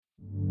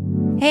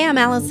Hey, I'm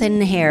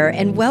Allison Hare,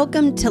 and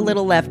welcome to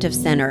Little Left of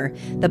Center,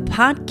 the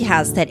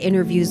podcast that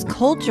interviews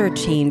culture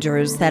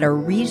changers that are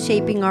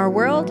reshaping our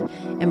world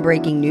and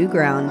breaking new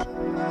ground.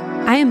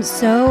 I am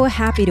so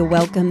happy to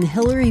welcome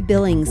Hilary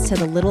Billings to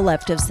the Little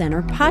Left of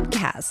Center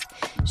podcast.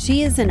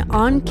 She is an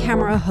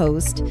on-camera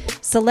host,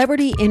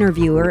 celebrity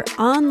interviewer,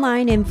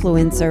 online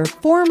influencer,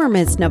 former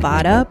Miss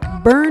Nevada,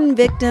 burn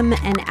victim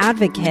and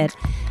advocate,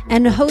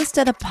 and host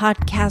of the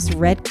podcast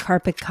Red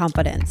Carpet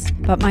Confidence.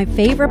 But my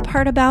favorite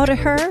part about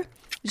her?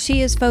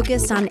 She is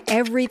focused on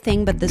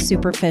everything but the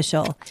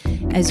superficial.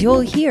 As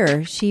you'll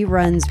hear, she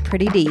runs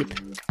pretty deep.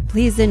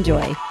 Please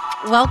enjoy.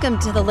 Welcome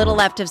to the Little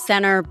Left of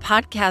Center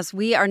podcast.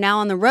 We are now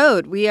on the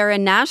road. We are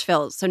in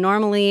Nashville. So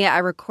normally I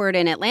record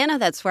in Atlanta.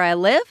 That's where I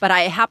live. But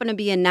I happen to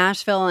be in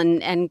Nashville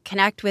and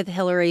connect with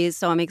Hilary.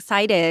 So I'm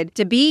excited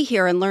to be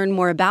here and learn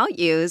more about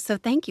you. So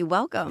thank you.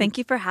 Welcome. Thank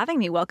you for having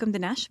me. Welcome to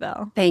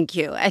Nashville. Thank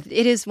you.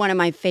 It is one of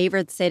my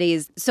favorite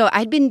cities. So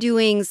I'd been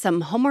doing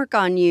some homework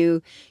on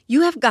you.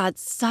 You have got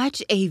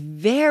such a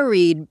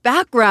varied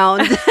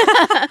background.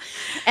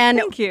 And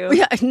thank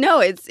you.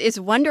 No, it's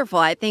wonderful.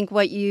 I think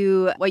what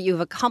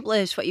you've accomplished,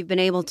 what you've been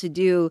able to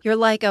do, you're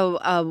like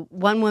a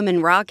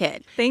one-woman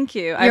rocket. Thank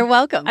you. You're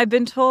welcome. I've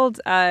been told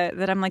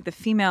that I'm like the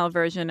female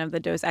version of the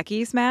Dos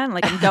Equis man.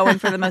 Like I'm going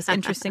for the most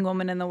interesting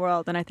woman in the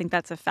world, and I think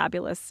that's a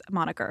fabulous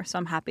moniker. So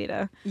I'm happy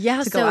to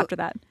go after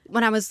that.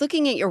 When I was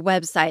looking at your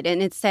website,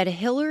 and it said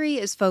Hilary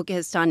is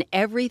focused on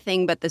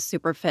everything but the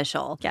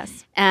superficial.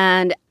 Yes.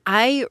 And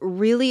I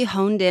really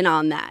honed in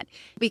on that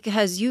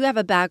because you have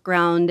a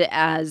background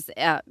as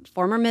a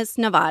former Miss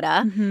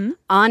Nevada,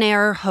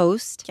 on-air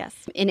host, yes,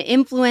 an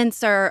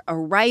influencer, a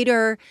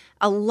writer,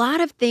 a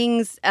lot of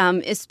things,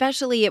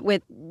 especially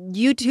with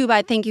YouTube.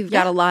 I think you've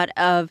got a lot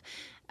of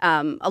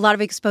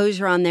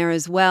exposure on there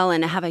as well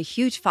and have a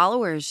huge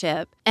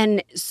followership.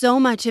 And so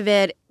much of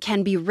it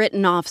can be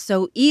written off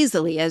so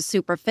easily as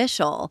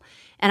superficial.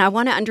 And I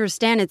want to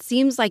understand, it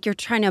seems like you're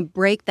trying to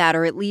break that,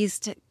 or at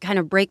least kind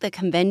of break the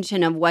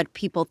convention of what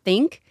people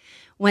think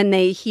when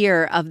they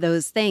hear of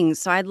those things.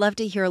 So I'd love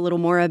to hear a little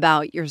more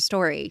about your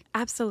story.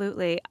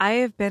 Absolutely. I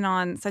have been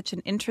on such an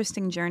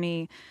interesting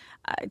journey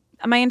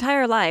my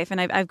entire life. And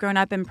I've grown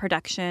up in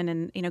production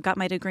and, got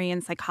my degree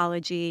in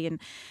psychology. And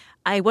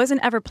I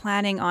wasn't ever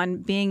planning on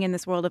being in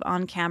this world of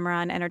on-camera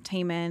and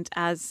entertainment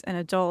as an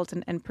adult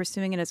and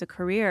pursuing it as a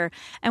career.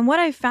 And what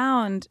I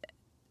found,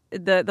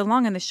 the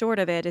long and the short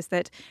of it, is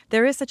that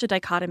there is such a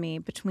dichotomy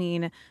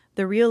between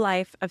the real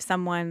life of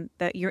someone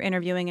that you're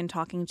interviewing and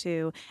talking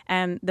to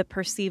and the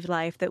perceived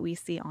life that we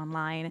see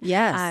online.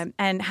 Yes.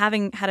 And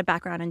having had a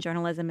background in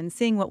journalism and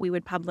seeing what we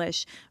would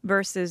publish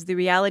versus the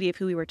reality of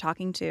who we were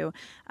talking to.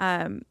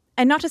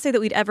 And not to say that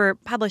we'd ever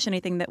publish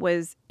anything that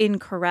was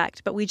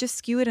incorrect, but we just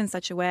skew it in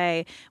such a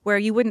way where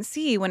you wouldn't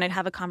see when I'd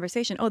have a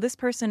conversation, oh, this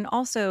person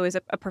also is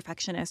a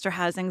perfectionist or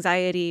has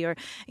anxiety or,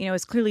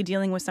 is clearly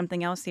dealing with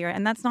something else here.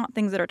 And that's not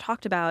things that are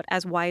talked about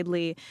as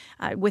widely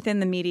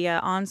within the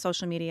media, on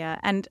social media.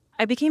 And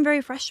I became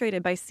very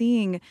frustrated by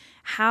seeing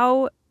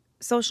how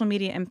social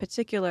media in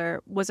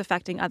particular was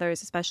affecting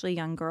others, especially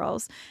young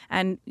girls,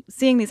 and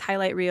seeing these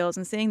highlight reels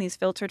and seeing these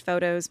filtered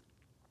photos,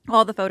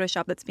 all the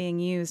Photoshop that's being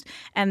used,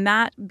 and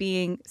that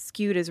being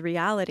skewed as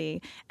reality.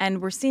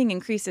 And we're seeing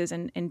increases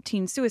in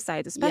teen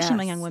suicides, especially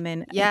among young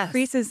women,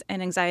 increases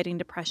in anxiety and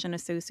depression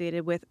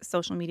associated with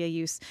social media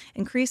use,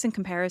 increase in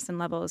comparison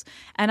levels.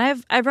 And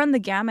I've run the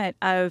gamut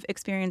of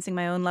experiencing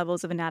my own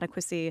levels of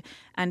inadequacy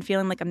and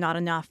feeling like I'm not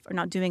enough or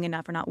not doing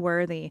enough or not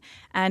worthy.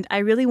 And I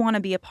really want to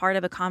be a part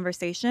of a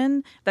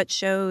conversation that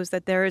shows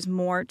that there's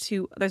more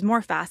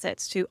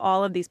facets to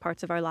all of these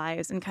parts of our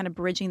lives and kind of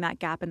bridging that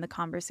gap in the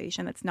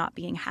conversation that's not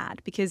being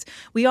had, because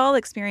we all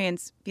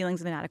experience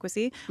feelings of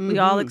inadequacy. Mm-hmm. We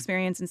all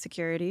experience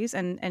insecurities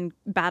and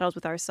battles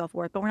with our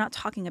self-worth, but we're not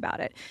talking about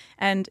it.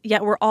 And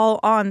yet we're all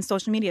on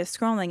social media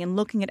scrolling and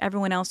looking at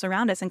everyone else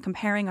around us and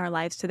comparing our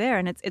lives to theirs.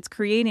 And it's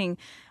creating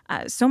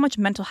so much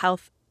mental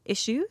health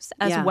issues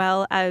as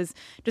well as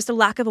just a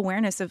lack of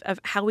awareness of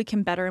how we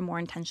can better and more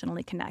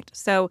intentionally connect.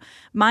 So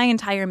my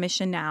entire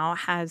mission now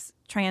has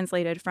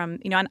translated from,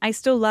 and I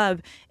still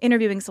love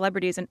interviewing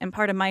celebrities, and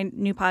part of my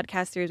new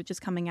podcast series, which is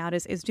coming out,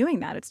 is doing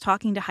that. It's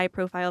talking to high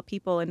profile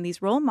people and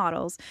these role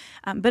models,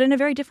 but in a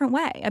very different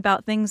way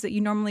about things that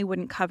you normally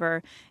wouldn't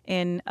cover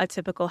in a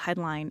typical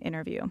headline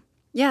interview.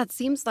 Yeah, it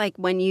seems like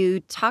when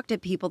you talk to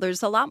people,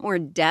 there's a lot more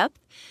depth.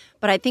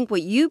 But I think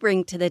what you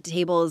bring to the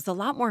table is a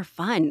lot more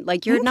fun.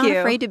 Like you're not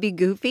afraid to be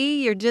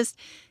goofy. You're just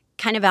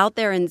kind of out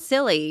there and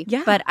silly.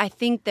 Yeah. But I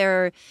think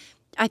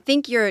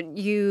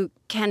you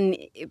can,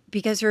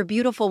 because you're a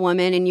beautiful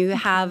woman and you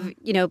have,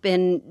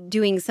 been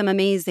doing some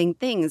amazing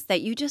things,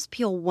 that you just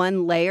peel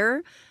one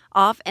layer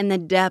off and the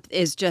depth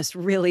is just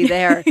really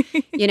there,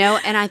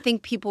 and I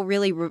think people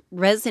really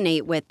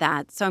resonate with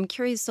that. So I'm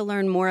curious to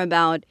learn more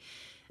about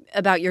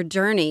about your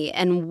journey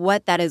and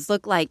what that has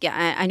looked like.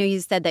 I know you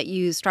said that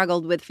you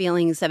struggled with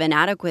feelings of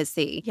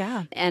inadequacy.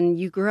 Yeah. And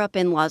you grew up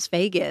in Las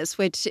Vegas,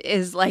 which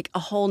is like a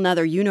whole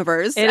nother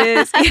universe. It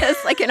is.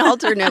 It's like an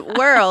alternate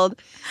world.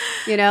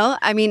 You know,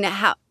 I mean,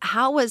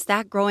 how was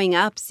that growing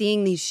up,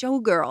 seeing these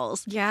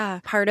showgirls? Yeah.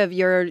 Part of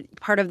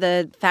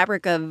the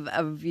fabric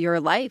of your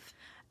life.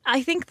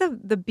 I think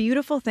the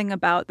beautiful thing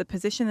about the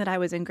position that I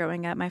was in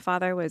growing up, my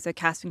father was a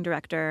casting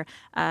director,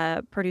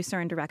 producer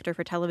and director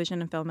for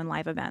television and film and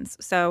live events.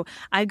 So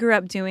I grew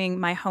up doing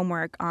my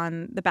homework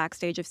on the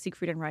backstage of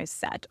Siegfried and Roy's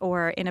set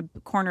or in a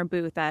corner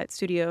booth at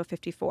Studio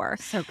 54.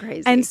 So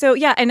crazy. And so,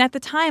 yeah, and at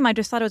the time, I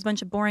just thought it was a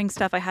bunch of boring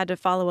stuff I had to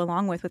follow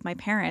along with my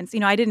parents. You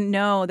know, I didn't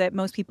know that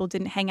most people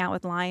didn't hang out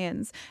with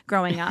lions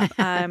growing up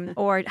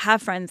or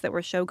have friends that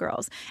were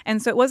showgirls.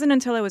 And so it wasn't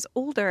until I was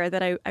older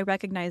that I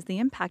recognized the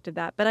impact of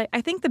that. But I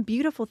think the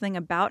beautiful thing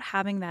about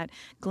having that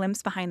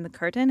glimpse behind the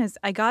curtain is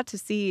I got to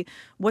see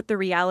what the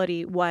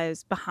reality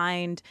was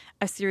behind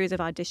a series of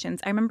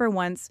auditions. I remember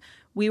once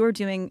we were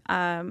doing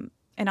an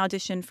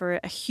audition for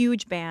a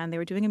huge band. They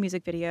were doing a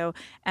music video,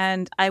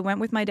 and I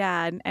went with my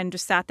dad and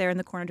just sat there in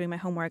the corner doing my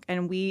homework,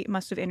 and we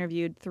must have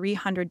interviewed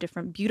 300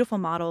 different beautiful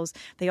models.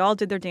 They all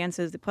did their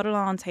dances. They put it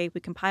all on tape. We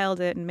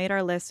compiled it and made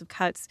our list of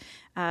cuts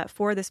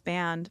for this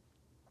band.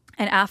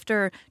 And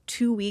after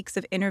 2 weeks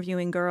of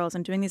interviewing girls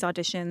and doing these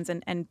auditions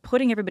and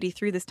putting everybody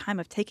through this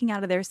time of taking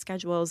out of their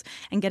schedules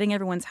and getting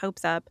everyone's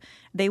hopes up,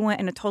 they went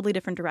in a totally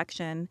different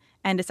direction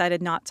and decided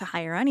not to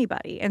hire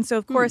anybody. And so,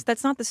 of course,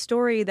 that's not the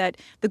story that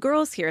the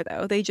girls hear,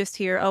 though. They just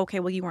hear, oh, okay,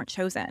 well, you weren't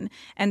chosen.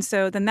 And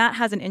so then that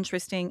has an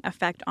interesting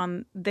effect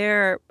on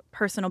their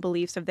personal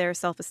beliefs of their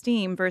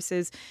self-esteem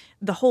versus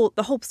the whole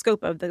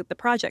scope of the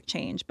project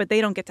change. But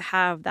they don't get to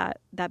have that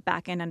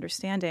back-end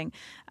understanding.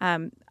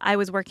 I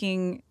was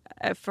working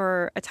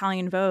for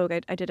Italian Vogue.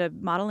 I did a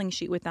modeling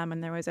shoot with them,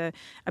 and there was a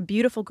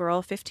beautiful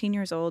girl, 15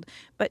 years old,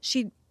 but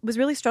she was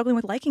really struggling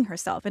with liking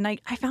herself. And I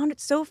found it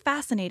so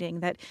fascinating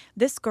that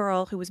this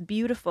girl who was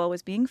beautiful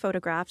was being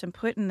photographed and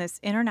put in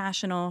this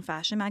international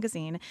fashion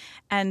magazine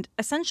and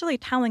essentially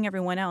telling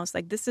everyone else,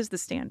 like, this is the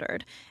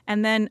standard.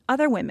 And then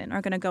other women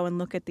are going to go and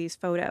look at these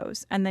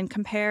photos and then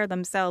compare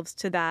themselves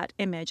to that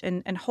image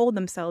and hold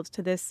themselves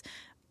to this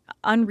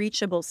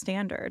unreachable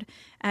standard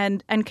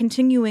and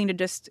continuing to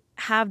just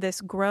have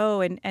this grow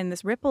and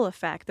this ripple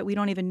effect that we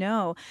don't even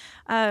know.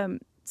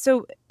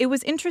 So it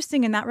was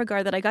interesting in that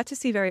regard that I got to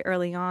see very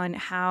early on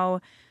how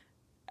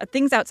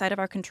things outside of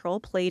our control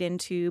played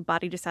into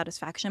body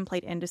dissatisfaction,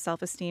 played into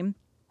self-esteem,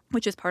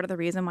 which is part of the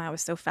reason why I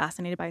was so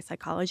fascinated by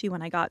psychology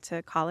when I got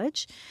to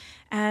college.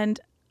 And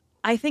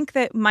I think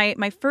that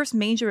my first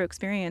major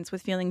experience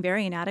with feeling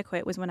very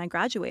inadequate was when I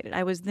graduated.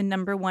 I was the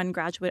 #1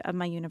 graduate of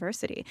my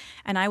university,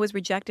 and I was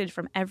rejected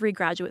from every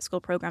graduate school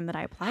program that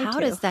I applied to. How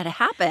does that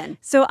happen?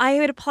 So I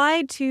had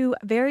applied to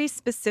a very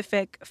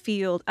specific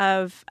field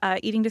of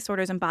eating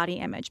disorders and body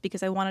image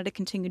because I wanted to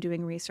continue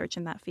doing research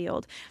in that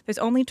field. There's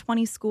only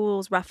 20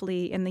 schools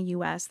roughly in the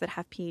U.S. that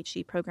have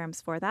PhD programs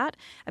for that.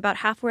 About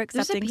half were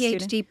accepting students.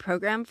 There's a PhD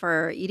program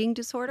for eating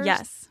disorders?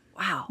 Yes.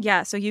 Wow.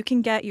 Yeah, so you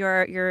can get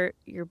your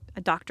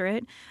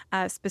doctorate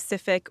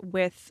specific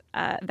with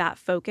that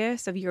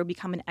focus of you're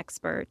become an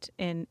expert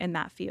in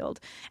that field.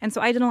 And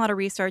so I did a lot of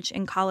research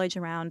in college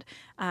around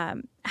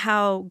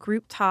how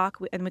group talk,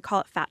 and we call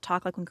it fat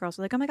talk, like when girls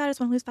are like, oh my God, I just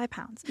want to lose 5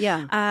 pounds.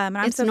 Yeah. And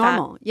I'm it's so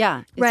normal. Fat.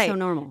 Yeah. It's right. so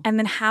normal. And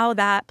then how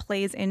that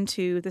plays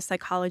into the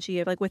psychology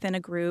of like within a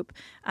group,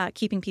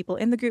 keeping people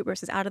in the group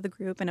versus out of the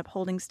group and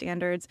upholding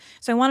standards.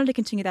 So I wanted to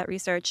continue that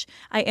research.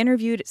 I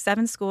interviewed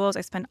 7 schools.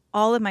 I spent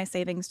all of my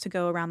savings to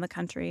go around the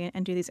country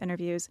and do these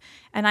interviews.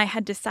 And I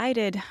had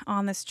decided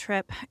on this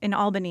trip in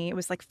Albany, it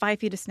was like 5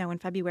 feet of snow in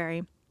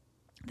February,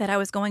 that I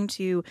was going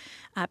to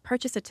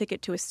purchase a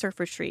ticket to a surf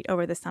retreat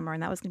over the summer.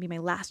 And that was going to be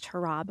my last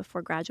hurrah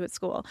before graduate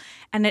school.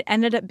 And it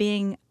ended up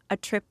being a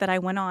trip that I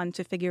went on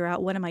to figure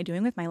out what am I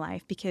doing with my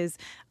life, because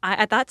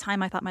at that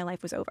time I thought my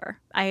life was over.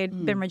 I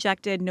had been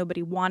rejected.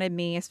 Nobody wanted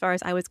me. As far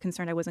as I was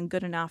concerned, I wasn't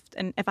good enough.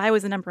 And if I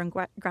was the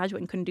 #1 graduate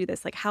and couldn't do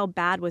this, like how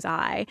bad was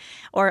I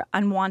or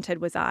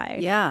unwanted was I?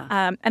 Yeah.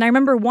 And I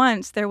remember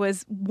once there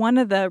was one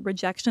of the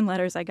rejection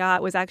letters I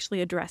got was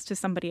actually addressed to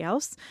somebody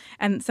else,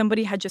 and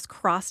somebody had just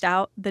crossed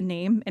out the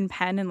name in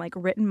pen and like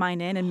written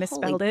mine in and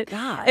misspelled Holy it.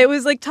 God. It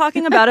was like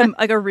talking about him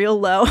like a real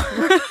low.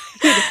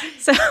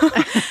 So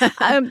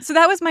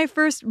that was my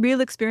first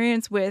real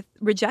experience with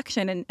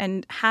rejection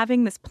and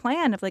having this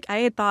plan of like, I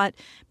had thought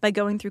by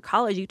going through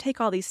college, you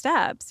take all these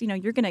steps,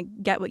 you're going to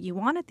get what you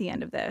want at the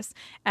end of this.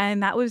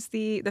 And that was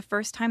the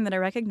first time that I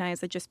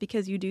recognized that just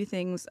because you do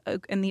things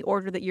in the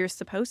order that you're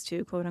supposed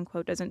to, quote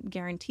unquote, doesn't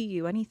guarantee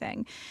you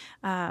anything.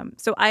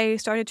 So I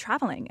started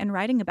traveling and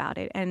writing about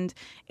it. And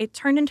it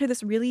turned into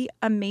this really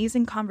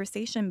amazing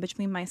conversation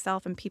between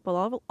myself and people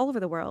all over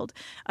the world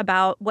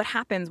about what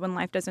happens when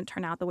life doesn't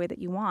turn out the way that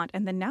you want.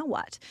 And then now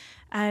what?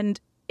 And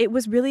it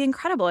was really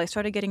incredible. I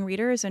started getting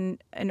readers in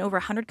over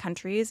 100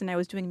 countries, and I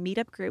was doing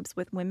meetup groups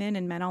with women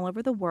and men all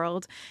over the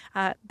world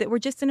that were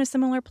just in a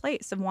similar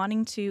place of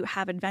wanting to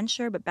have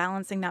adventure, but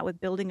balancing that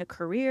with building a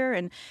career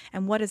and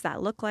what does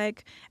that look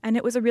like. And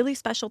it was a really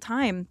special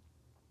time.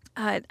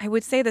 I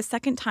would say the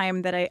second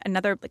time that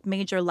another like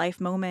major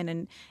life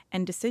moment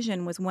and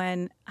decision was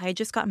when I had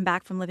just gotten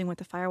back from living with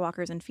the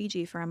Firewalkers in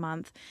Fiji for a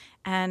month,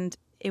 and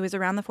it was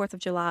around the 4th of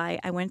July.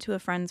 I went to a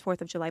friend's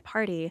 4th of July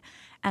party,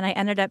 and I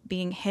ended up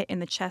being hit in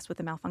the chest with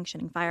a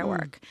malfunctioning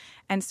firework.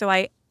 And so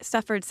I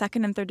suffered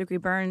second and third degree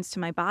burns to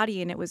my body,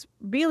 and it was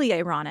really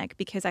ironic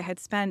because I had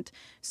spent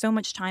so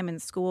much time in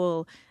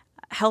school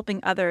helping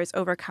others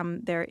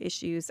overcome their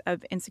issues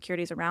of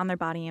insecurities around their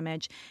body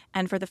image.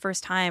 And for the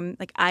first time,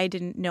 like, I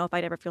didn't know if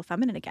I'd ever feel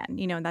feminine again.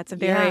 You know, that's a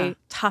very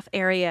tough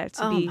area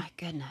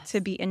to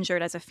be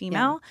injured as a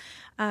female.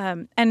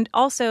 And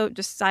also,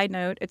 just side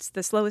note, it's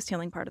the slowest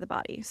healing part of the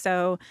body.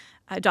 So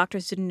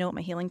doctors didn't know what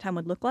my healing time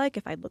would look like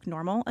if I'd look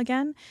normal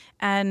again.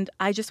 And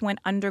I just went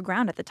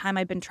underground. At the time,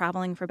 I'd been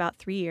traveling for about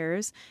 3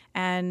 years.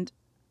 And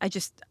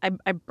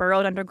I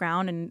burrowed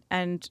underground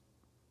and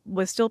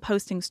was still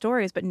posting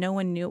stories, but no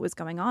one knew what was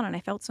going on. And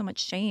I felt so much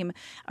shame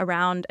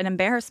around and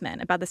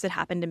embarrassment about this had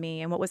happened to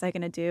me and what was I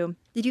going to do.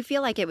 Did you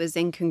feel like it was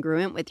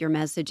incongruent with your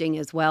messaging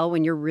as well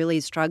when you're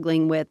really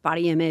struggling with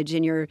body image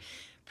and you're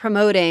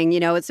promoting,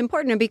 it's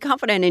important to be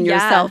confident in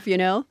yourself,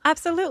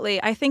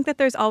 Absolutely. I think that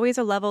there's always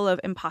a level of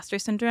imposter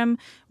syndrome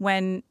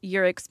when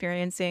you're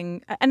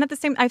experiencing, and at the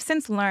same, I've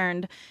since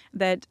learned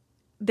that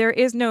there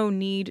is no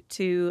need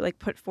to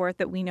put forth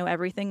that we know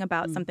everything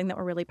about something that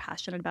we're really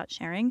passionate about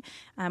sharing,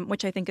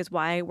 which I think is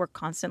why we're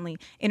constantly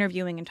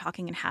interviewing and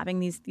talking and having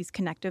these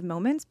connective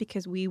moments,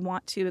 because we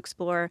want to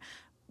explore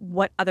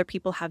what other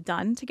people have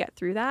done to get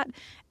through that.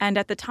 And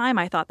at the time,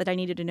 I thought that I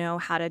needed to know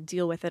how to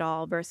deal with it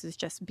all versus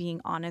just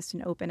being honest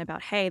and open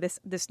about, hey,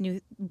 this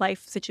new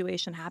life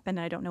situation happened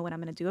and I don't know what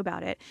I'm going to do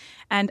about it.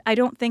 And I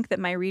don't think that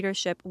my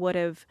readership would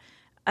have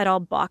at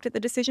all balked at the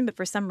decision, but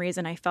for some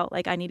reason I felt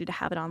like I needed to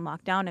have it on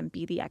lockdown and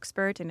be the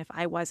expert. And if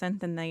I wasn't,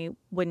 then they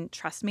wouldn't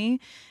trust me.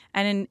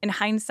 And in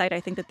hindsight,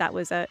 I think that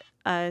was a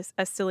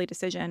silly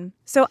decision.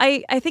 So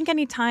I think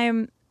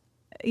anytime,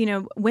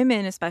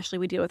 women especially,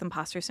 we deal with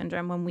imposter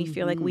syndrome when we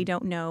feel like we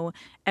don't know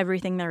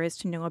everything there is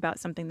to know about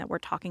something that we're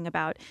talking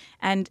about.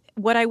 And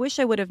what I wish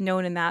I would have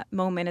known in that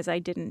moment is I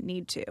didn't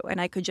need to.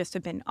 And I could just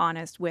have been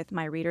honest with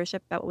my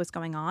readership about what was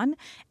going on,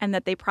 and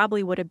that they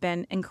probably would have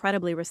been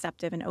incredibly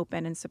receptive and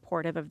open and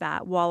supportive of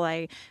that while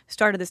I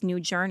started this new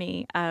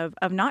journey of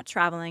not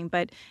traveling,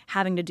 but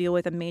having to deal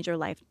with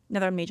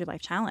another major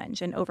life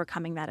challenge and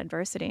overcoming that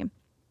adversity.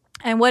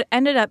 And what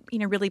ended up,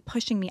 really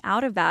pushing me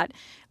out of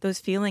those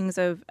feelings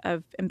of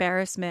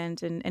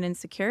embarrassment and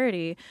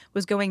insecurity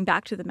was going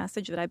back to the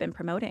message that I've been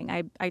promoting.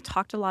 I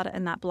talked a lot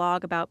in that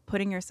blog about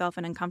putting yourself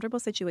in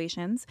uncomfortable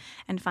situations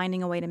and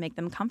finding a way to make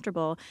them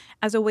comfortable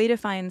as a way to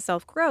find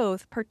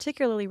self-growth,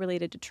 particularly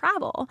related to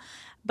travel.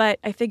 But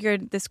I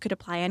figured this could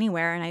apply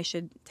anywhere and I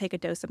should take a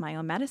dose of my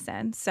own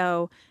medicine.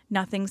 So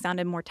nothing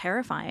sounded more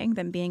terrifying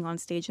than being on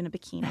stage in a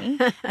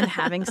bikini and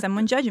having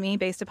someone judge me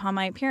based upon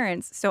my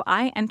appearance. So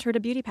I entered a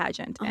beauty pageant.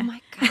 Oh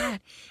my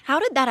God. How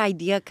did that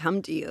idea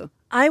come to you?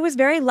 I was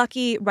very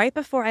lucky. Right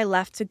before I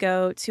left to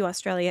go to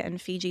Australia and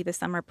Fiji the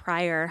summer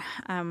prior,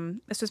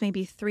 this was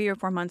maybe 3 or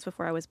 4 months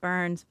before I was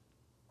burned,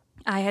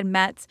 I had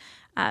met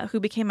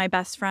who became my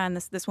best friend,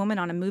 this woman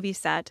on a movie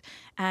set,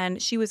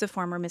 and she was a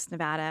former Miss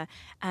Nevada.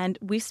 And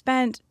we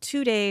spent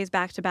 2 days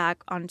back to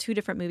back on 2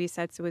 different movie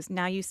sets. It was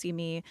Now You See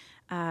Me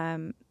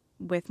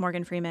with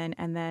Morgan Freeman,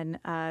 and then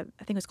I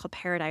think it was called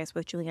Paradise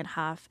with Julianne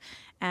Hough.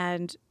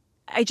 And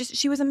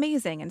she was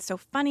amazing and so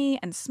funny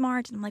and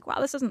smart. And I'm like, wow,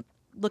 this doesn't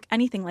look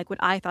anything like what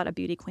I thought a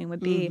beauty queen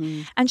would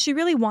be. And she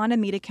really wanted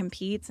me to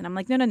compete. And I'm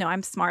like, no,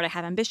 I'm smart. I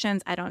have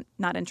ambitions.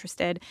 Not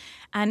interested.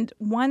 And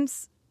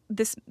once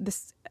this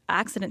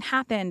accident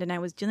happened and I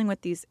was dealing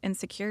with these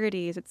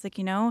insecurities, it's like,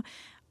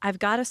 I've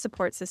got a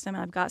support system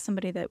and I've got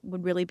somebody that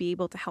would really be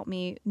able to help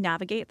me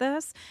navigate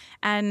this.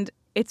 And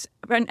if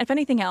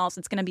anything else,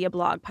 it's going to be a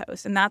blog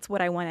post. And that's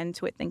what I went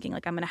into it thinking,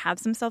 like, I'm going to have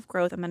some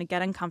self-growth. I'm going to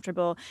get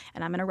uncomfortable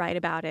and I'm going to write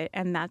about it.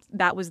 And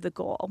that was the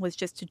goal, was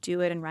just to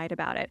do it and write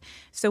about it.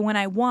 So when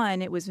I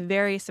won, it was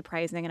very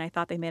surprising and I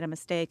thought they made a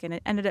mistake. And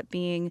it ended up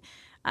being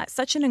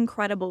such an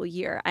incredible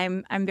year.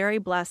 I'm very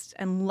blessed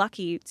and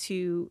lucky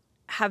to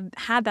have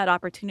had that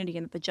opportunity,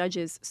 and that the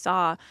judges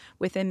saw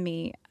within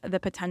me the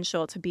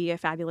potential to be a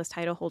fabulous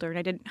title holder. And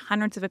I did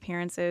hundreds of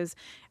appearances.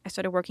 I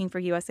started working for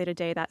USA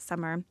Today that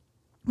summer,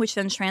 which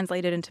then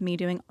translated into me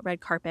doing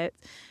red carpet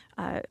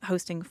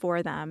hosting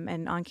for them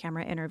and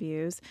on-camera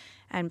interviews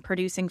and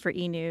producing for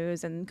E!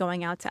 News and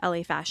going out to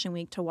LA Fashion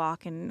Week to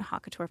walk in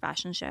haute couture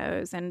fashion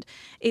shows. And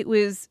it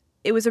was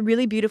it was a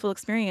really beautiful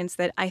experience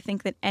that I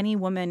think that any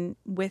woman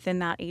within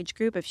that age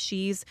group, if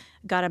she's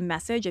got a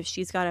message, if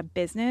she's got a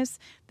business,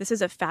 this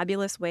is a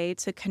fabulous way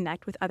to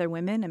connect with other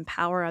women,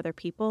 empower other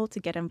people, to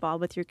get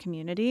involved with your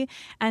community,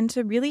 and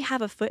to really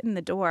have a foot in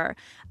the door.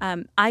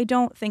 I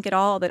don't think at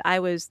all that I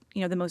was,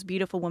 the most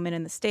beautiful woman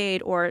in the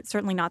state, or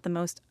certainly not the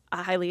most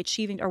highly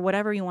achieving, or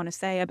whatever you want to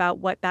say about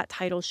what that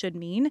title should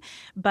mean.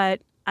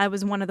 But I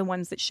was one of the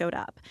ones that showed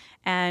up.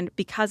 And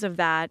because of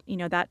that,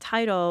 that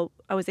title,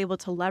 I was able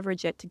to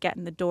leverage it to get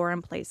in the door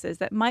in places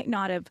that might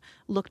not have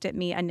looked at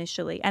me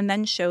initially, and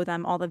then show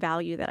them all the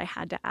value that I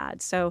had to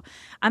add. So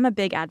I'm a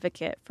big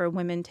advocate for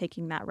women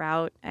taking that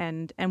route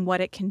and what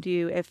it can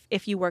do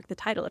if you work the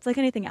title. It's like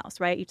anything else,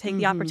 right? You take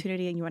the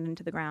opportunity and you run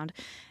into the ground.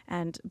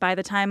 And by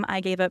the time I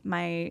gave up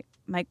my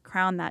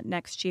crown that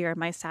next year,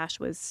 my sash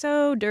was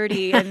so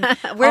dirty. And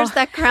Where's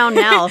that crown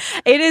now?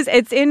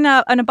 It's in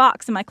a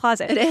box in my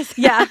closet. It is.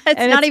 Yeah. It's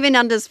not even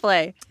on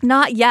display.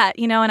 Not yet,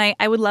 and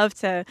I would love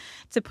to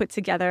put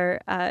together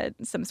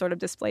some sort of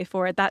display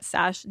for it. That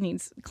sash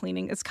needs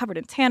cleaning. It's covered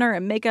in tanner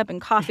and makeup and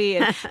coffee.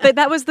 But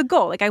that was the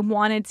goal. Like, I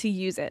wanted to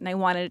use it, and I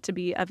wanted it to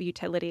be of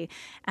utility.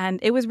 And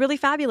it was really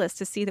fabulous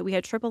to see that we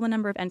had triple the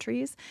number of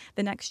entries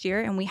the next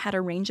year. And we had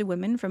a range of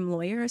women, from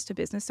lawyers to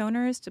business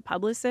owners to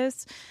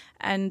publicists,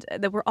 and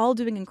that were all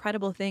doing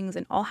incredible things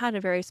and all had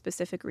a very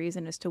specific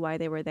reason as to why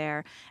they were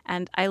there.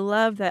 And I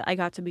love that I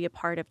got to be a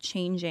part of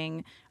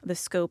changing the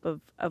scope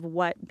of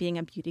what being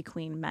a beauty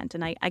queen meant.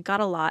 And I got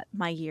a lot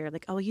my year,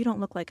 like, oh, you don't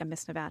look like a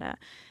Miss Nevada.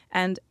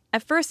 And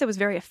at first I was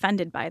very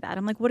offended by that.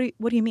 I'm like, what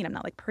do you mean? I'm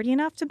not like pretty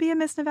enough to be a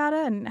Miss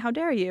Nevada? And how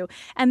dare you?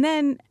 And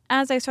then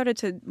as I started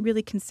to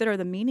really consider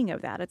the meaning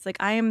of that, it's like,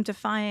 I am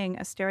defying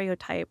a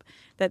stereotype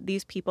that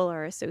these people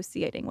are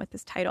associating with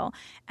this title.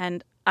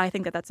 And I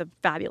think that that's a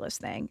fabulous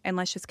thing. And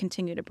let's just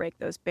continue to break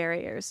those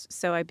barriers.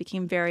 So I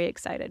became very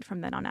excited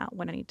from then on out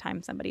when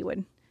anytime somebody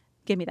would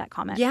give me that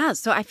comment. Yeah.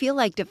 So I feel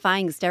like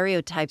defying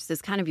stereotypes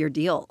is kind of your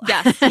deal.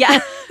 Yes. Yeah.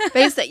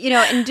 Basically,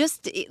 and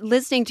just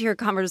listening to your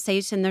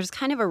conversation, there's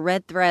kind of a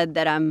red thread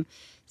that I'm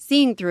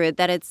seeing through it,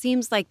 that it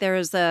seems like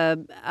there's a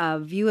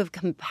view of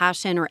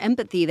compassion or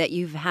empathy that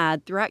you've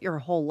had throughout your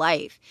whole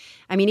life.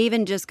 I mean,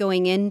 even just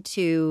going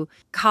into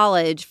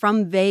college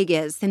from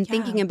Vegas and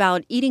thinking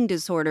about eating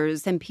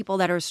disorders and people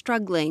that are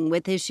struggling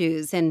with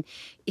issues. And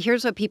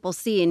here's what people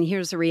see and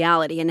here's the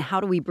reality. And how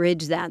do we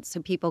bridge that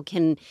so people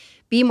can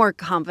be more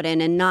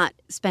confident and not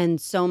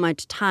spend so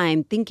much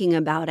time thinking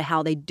about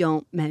how they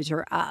don't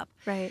measure up?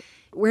 Right.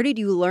 Where did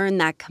you learn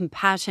that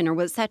compassion? Or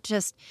was that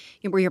just,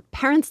 were your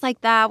parents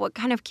like that? What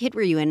kind of kid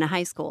were you in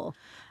high school?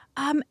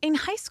 In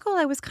high school,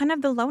 I was kind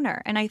of the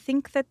loner. And I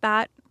think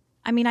I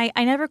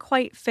never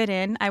quite fit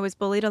in. I was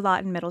bullied a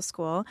lot in middle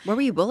school. What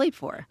were you bullied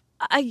for?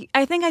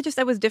 I think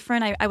I was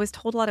different. I was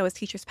told a lot I was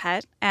teacher's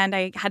pet, and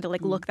I had to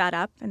look that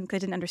up, and I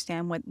didn't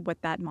understand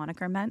what that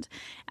moniker meant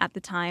at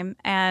the time.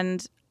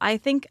 And I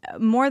think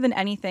more than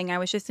anything, I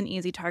was just an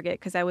easy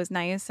target because I was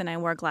nice and I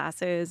wore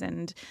glasses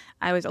and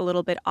I was a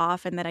little bit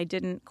off, and that I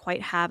didn't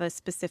quite have a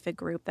specific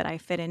group that I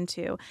fit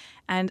into.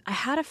 And I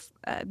had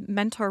a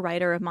mentor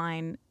writer of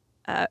mine,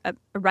 a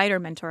writer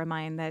mentor of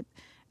mine that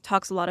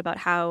talks a lot about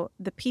how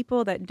the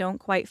people that don't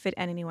quite fit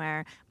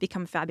anywhere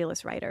become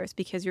fabulous writers,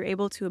 because you're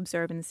able to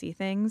observe and see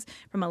things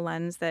from a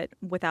lens that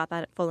without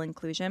that full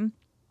inclusion.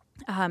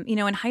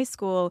 In high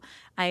school,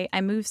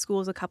 I moved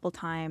schools a couple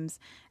times,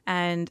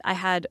 and I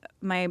had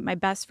my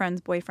best friend's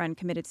boyfriend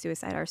committed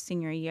suicide our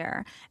senior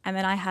year. And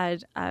then I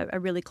had a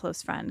really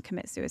close friend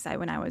commit suicide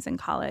when I was in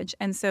college.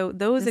 And so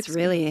it's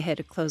really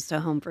hit close to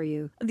home for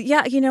you.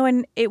 Yeah,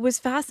 and it was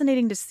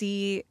fascinating to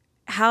see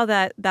how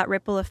that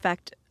ripple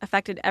effect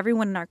affected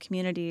everyone in our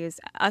communities,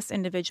 us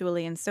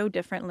individually, and so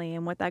differently,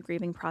 and what that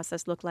grieving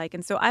process looked like.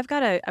 And so I've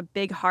got a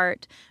big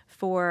heart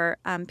for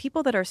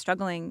people that are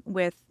struggling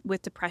with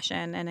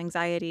depression and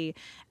anxiety,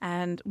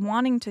 and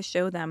wanting to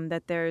show them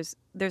that there's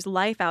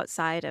life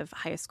outside of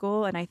high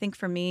school. And I think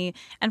for me,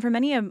 and for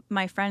many of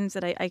my friends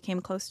that I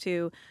came close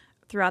to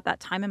throughout that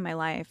time in my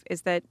life,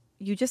 is that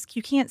you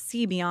can't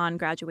see beyond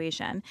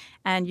graduation,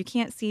 and you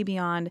can't see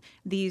beyond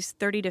these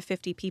 30 to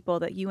 50 people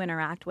that you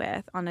interact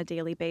with on a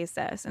daily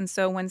basis. And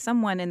so when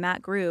someone in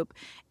that group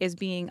is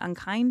being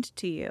unkind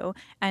to you,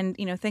 and,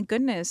 thank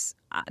goodness,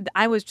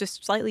 I was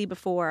just I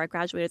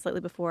graduated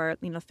slightly before,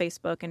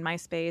 Facebook and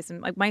MySpace,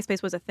 and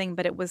MySpace was a thing,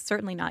 but it was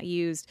certainly not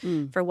used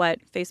for what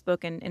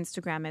Facebook and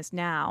Instagram is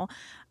now.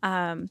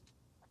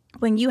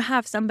 When you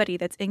have somebody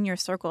that's in your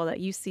circle that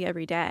you see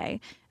every day,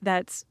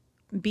 that's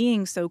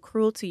being so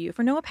cruel to you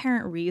for no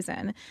apparent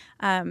reason,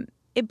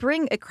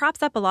 it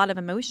crops up a lot of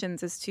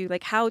emotions as to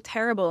how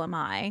terrible am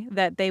I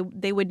that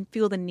they would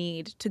feel the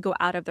need to go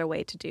out of their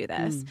way to do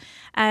this.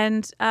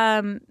 And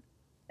I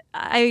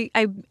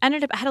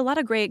ended up, I had a lot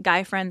of great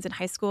guy friends in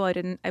high school.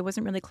 I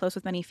wasn't really close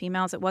with many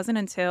females. It wasn't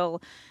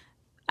until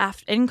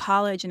in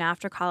college and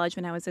after college,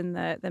 when I was in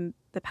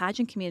the the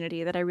pageant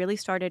community that I really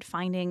started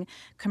finding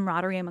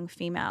camaraderie among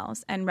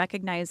females and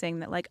recognizing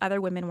that like other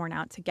women weren't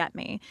out to get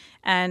me,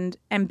 and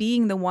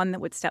being the one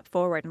that would step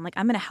forward and like,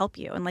 I'm going to help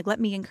you, and like, let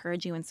me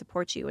encourage you and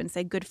support you and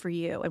say good for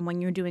you. And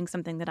when you're doing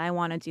something that I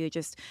want to do,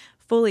 just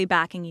fully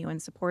backing you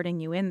and supporting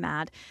you in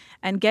that,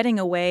 and getting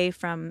away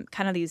from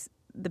kind of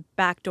the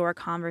backdoor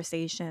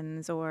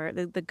conversations or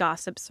the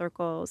gossip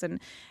circles. And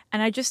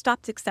I just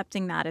stopped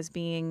accepting that as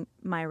being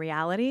my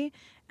reality,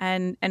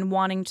 and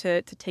wanting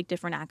to take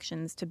different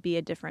actions to be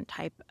a different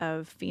type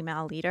of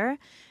female leader.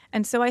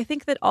 And so I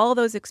think that all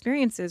those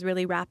experiences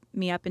really wrapped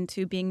me up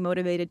into being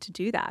motivated to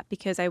do that,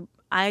 because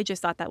I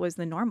just thought that was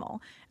the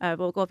normal.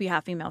 Well, if you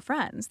have female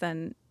friends,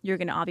 then you're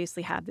going to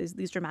obviously have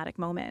these dramatic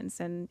moments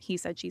and he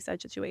said, she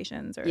said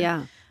situations.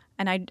 Yeah.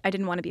 And I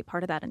didn't want to be a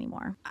part of that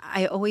anymore.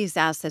 I always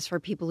ask this for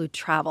people who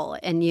travel.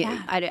 And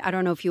Yeah. I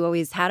don't know if you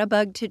always had a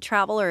bug to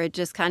travel, or it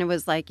just kind of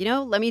was like,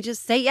 let me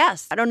just say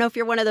yes. I don't know if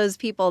you're one of those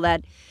people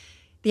that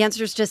the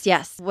answer is just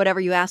yes, whatever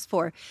you ask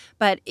for.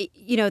 But,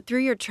 through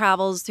your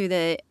travels, through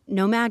the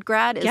Nomad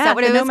Grad, is that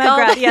what it was Nomad called?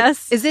 Grad,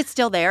 yes. Is it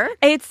still there?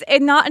 It's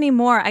not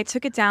anymore. I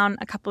took it down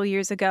a couple of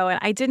years ago, and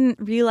I didn't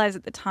realize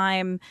at the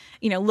time,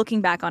 looking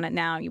back on it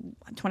now,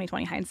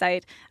 2020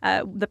 hindsight,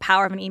 the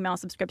power of an email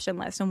subscription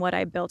list and what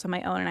I built on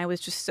my own. And I was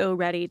just so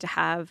ready to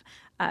have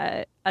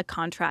a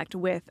contract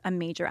with a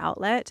major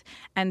outlet.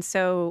 And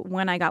so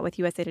when I got with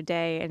USA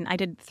Today, and I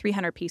did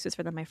 300 pieces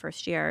for them my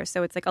first year,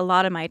 so it's like a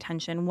lot of my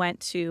attention went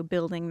to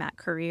building that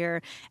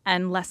career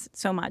and less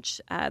so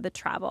much the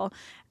travel.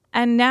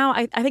 And now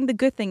I think the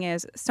good thing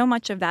is so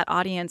much of that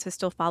audience has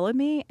still followed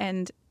me.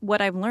 And what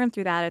I've learned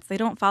through that is they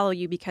don't follow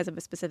you because of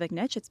a specific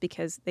niche. It's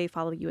because they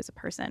follow you as a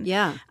person.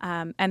 Yeah.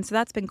 And so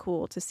that's been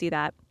cool to see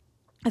that.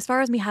 As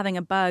far as me having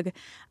a bug,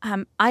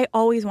 I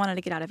always wanted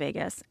to get out of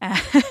Vegas.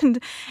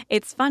 And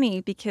it's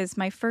funny because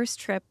my first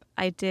trip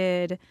I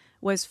did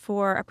was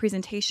for a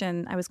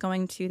presentation. I was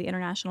going to the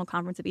International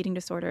Conference of Eating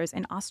Disorders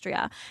in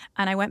Austria,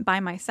 and I went by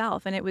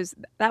myself. And that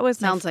was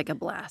sounds like a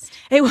blast.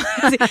 It was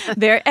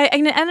very,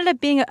 and it ended up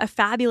being a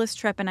fabulous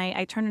trip. And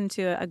I turned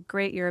into a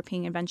great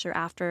European adventure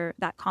after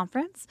that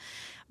conference.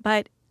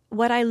 But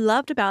what I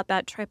loved about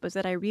that trip was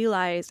that I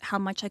realized how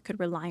much I could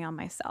rely on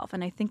myself.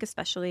 And I think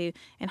especially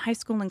in high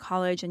school and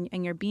college,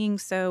 and you're being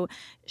so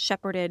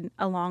shepherded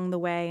along the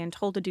way and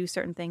told to do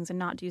certain things and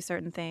not do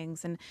certain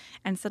things.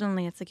 And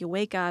suddenly it's like you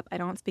wake up, I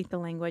don't speak the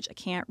language, I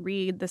can't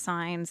read the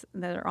signs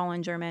that are all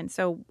in German.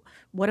 So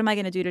what am I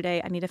going to do today?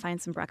 I need to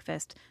find some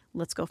breakfast.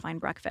 Let's go find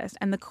breakfast.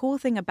 And the cool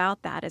thing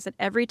about that is that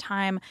every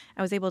time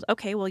I was able to,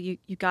 okay, well, you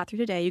got through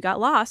today, you got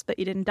lost, but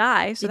you didn't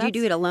die. So did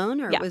you do it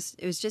alone, or yeah.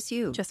 it was just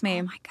you? Just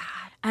me. Oh my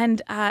God.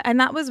 And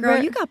that was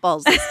Girl, you got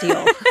balls to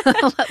steal.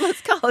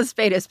 Let's call a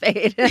spade a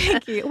spade.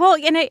 Thank you. Well,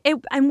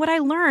 and what I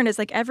learned is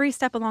like every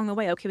step along the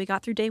way, okay, we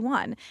got through day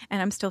one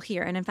and I'm still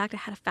here. And in fact, I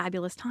had a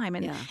fabulous time.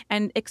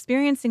 And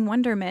experiencing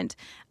wonderment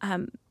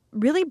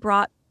really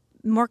brought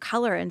more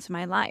color into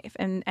my life.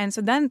 And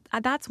so then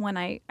that's when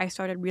I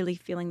started really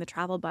feeling the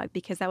travel bug,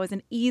 because that was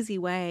an easy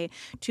way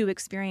to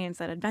experience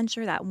that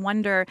adventure, that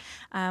wonder,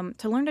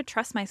 to learn to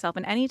trust myself.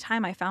 And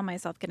anytime I found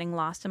myself getting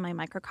lost in my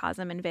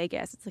microcosm in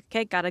Vegas, it's like,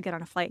 okay, got to get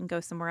on a flight and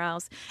go somewhere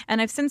else.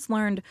 And I've since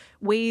learned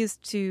ways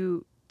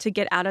to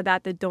get out of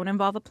that don't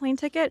involve a plane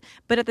ticket.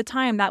 But at the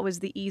time, that was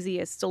the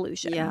easiest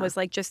solution. Yeah. Was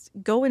like, just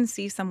go and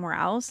see somewhere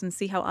else and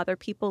see how other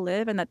people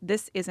live, and that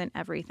this isn't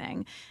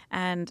everything,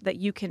 and that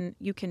you can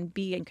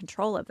be in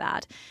control of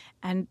that.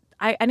 And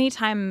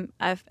anytime,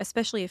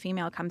 especially a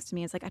female comes to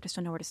me, it's like, I just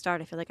don't know where to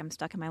start. I feel like I'm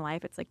stuck in my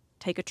life. It's like,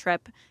 take a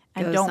trip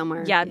and go don't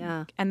somewhere.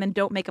 Yeah, and then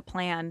don't make a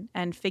plan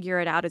and figure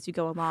it out as you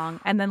go along,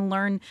 and then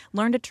learn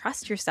to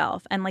trust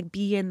yourself and like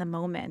be in the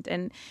moment.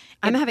 And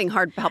I'm having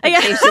heart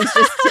palpitations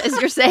just as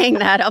you're saying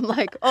that. I'm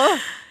like,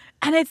 oh.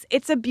 And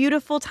it's a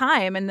beautiful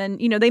time. And then,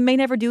 they may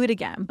never do it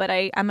again. But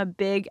I'm a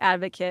big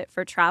advocate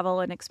for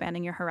travel and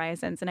expanding your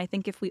horizons. And I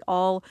think if we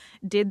all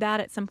did that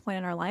at some point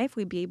in our life,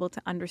 we'd be able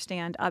to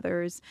understand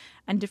others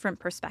and different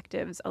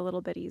perspectives a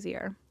little bit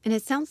easier. And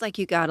it sounds like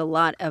you got a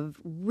lot of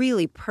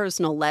really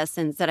personal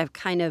lessons that have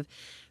kind of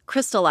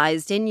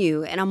crystallized in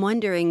you. And I'm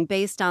wondering,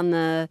 based on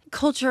the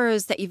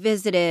cultures that you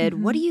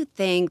visited, what do you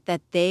think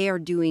that they are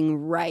doing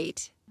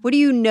right? What do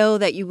you know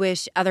that you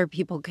wish other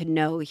people could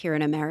know here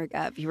in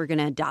America if you were going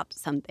to adopt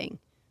something?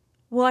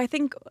 Well, I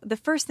think the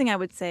first thing I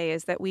would say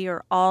is that we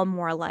are all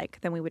more alike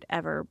than we would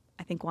ever,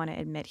 I think, want to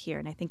admit here.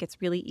 And I think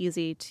it's really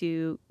easy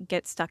to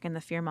get stuck in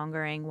the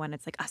fear-mongering when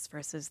it's like us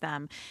versus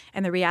them.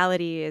 And the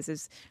reality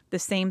is the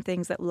same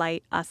things that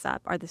light us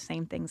up are the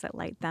same things that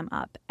light them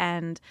up.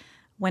 And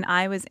when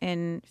I was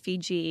in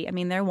Fiji, I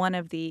mean, they're one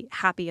of the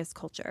happiest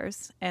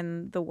cultures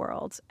in the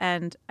world.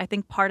 And I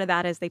think part of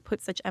that is they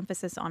put such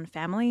emphasis on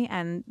family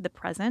and the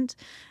present.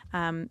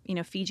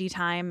 Fiji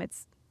time,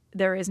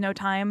 there is no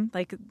time.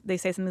 Like, they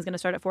say something's going to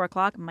start at 4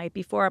 o'clock. It might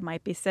be 4, it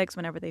might be 6,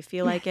 whenever they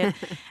feel like it.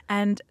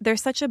 And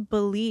there's such a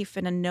belief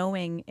and a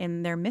knowing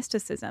in their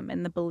mysticism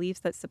and the beliefs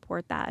that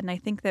support that. And I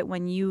think that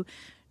when you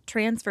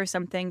transfer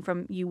something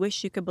from you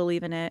wish you could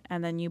believe in it,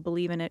 and then you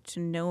believe in it, to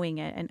knowing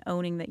it and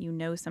owning that you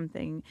know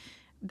something,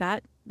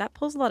 that that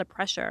pulls a lot of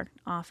pressure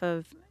off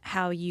of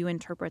how you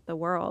interpret the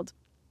world.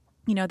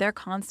 They're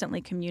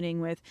constantly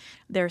communing with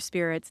their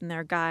spirits and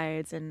their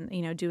guides and,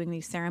 doing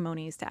these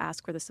ceremonies to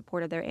ask for the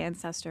support of their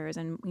ancestors.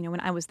 And, when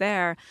I was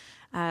there,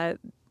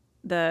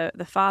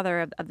 the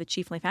father of the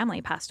chiefly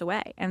family passed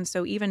away. And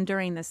so even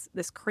during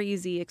this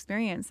crazy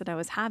experience that I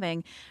was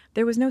having,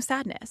 there was no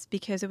sadness,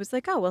 because it was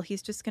like, oh, well,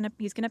 he's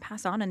gonna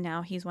pass on, and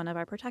now he's one of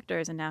our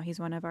protectors, and now he's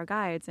one of our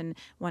guides and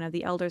one of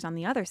the elders on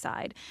the other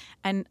side.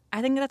 And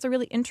I think that's a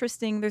really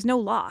interesting, there's no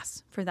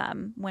loss for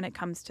them when it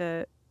comes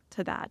to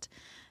that.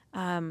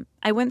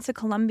 I went to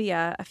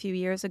Colombia a few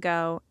years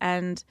ago,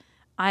 and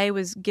I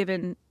was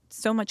given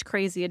so much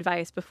crazy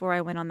advice before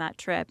I went on that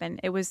trip. And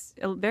it was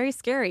very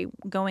scary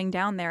going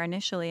down there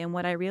initially. And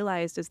what I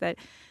realized is that,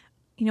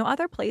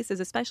 other places,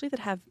 especially that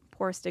have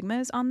poor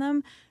stigmas on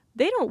them,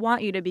 they don't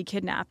want you to be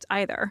kidnapped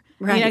either.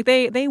 Right.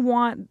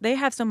 They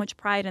have so much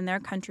pride in their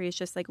countries,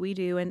 just like we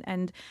do.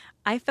 And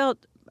I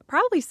felt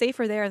probably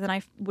safer there than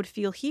I would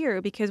feel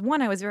here, because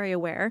one, I was very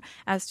aware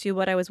as to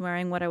what I was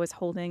wearing, what I was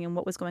holding, and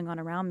what was going on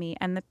around me.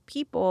 And the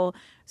people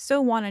so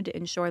wanted to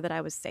ensure that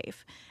I was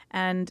safe.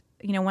 And,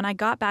 when I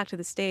got back to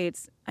the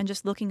States and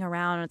just looking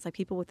around, it's like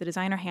people with the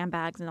designer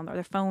handbags and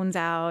their phones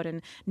out,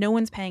 and no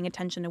one's paying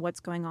attention to what's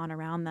going on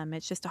around them.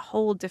 It's just a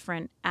whole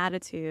different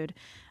attitude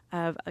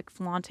of like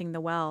flaunting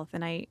the wealth.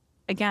 And I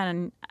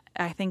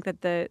think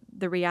that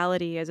the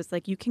reality is, it's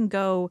like you can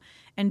go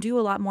and do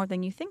a lot more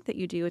than you think that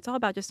you do. It's all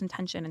about just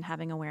intention and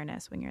having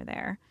awareness when you're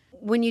there.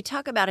 When you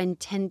talk about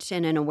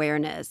intention and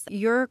awareness,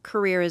 your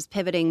career is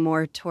pivoting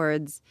more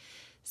towards,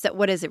 so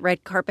what is it,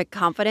 red carpet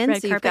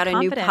confidence? You've got a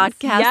new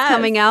podcast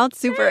coming out,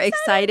 super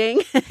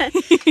exciting.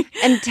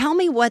 And tell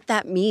me what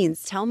that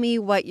means. Tell me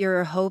what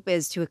your hope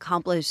is to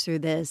accomplish through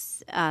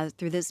this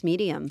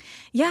medium.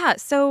 Yeah,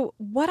 so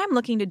what I'm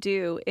looking to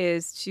do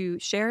is to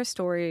share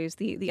stories,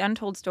 the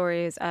untold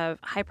stories of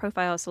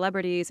high-profile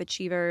celebrities,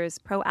 achievers,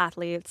 pro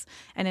athletes,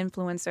 and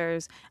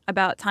influencers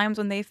about times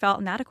when they felt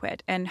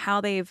inadequate and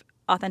how they've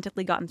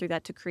authentically gotten through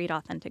that to create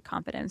authentic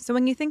confidence. So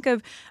when you think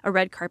of a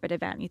red carpet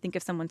event, you think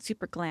of someone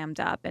super glammed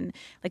up and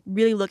like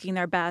really looking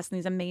their best and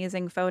these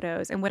amazing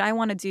photos. And what I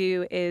want to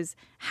do is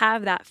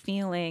have that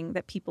feeling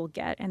that people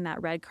get in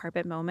that red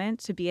carpet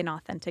moment to be an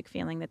authentic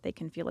feeling that they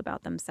can feel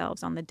about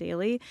themselves on the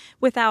daily,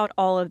 without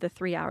all of the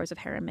 3 hours of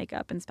hair and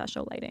makeup and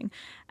special lighting.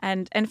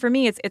 And for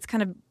me, it's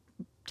kind of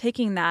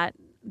taking that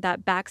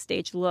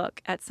backstage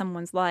look at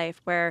someone's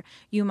life, where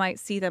you might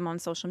see them on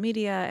social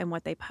media and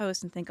what they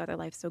post and think, oh, their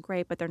life's so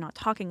great, but they're not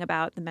talking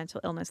about the mental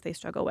illness they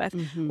struggle with,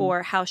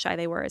 or how shy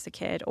they were as a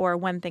kid, or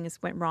when things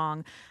went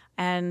wrong.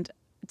 And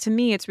to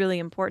me, it's really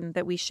important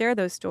that we share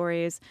those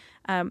stories,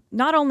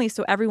 not only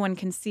so everyone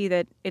can see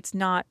that it's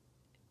not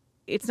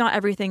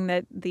everything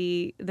that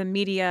the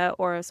media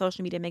or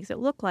social media makes it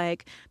look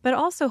like, but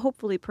also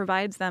hopefully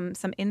provides them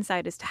some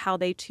insight as to how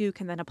they too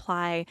can then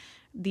apply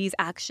these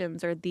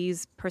actions or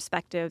these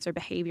perspectives or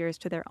behaviors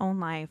to their own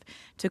life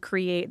to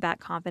create that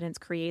confidence,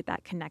 create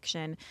that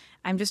connection.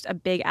 I'm just a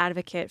big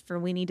advocate for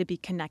we need to be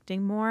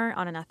connecting more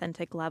on an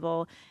authentic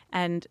level,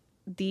 and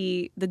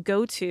the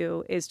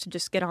go-to is to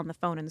just get on the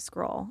phone and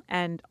scroll,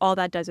 and all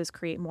that does is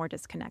create more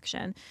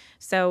disconnection.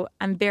 So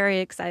I'm very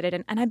excited,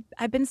 and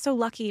I've been so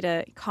lucky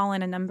to call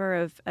in a number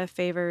of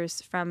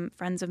favors from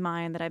friends of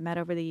mine that I've met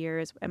over the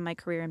years in my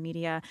career in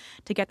media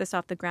to get this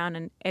off the ground.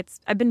 And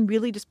I've been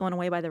really just blown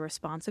away by the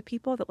response of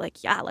people that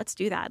like, yeah, let's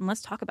do that and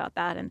let's talk about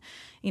that. And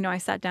I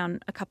sat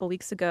down a couple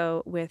weeks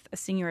ago with a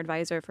senior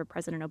advisor for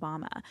President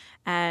Obama,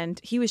 and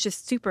he was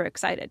just super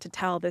excited to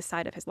tell this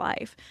side of his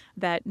life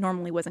that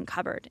normally wasn't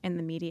covered in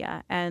the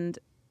media. And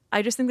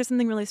I just think there's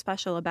something really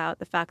special about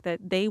the fact that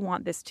they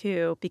want this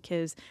too,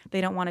 because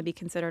they don't want to be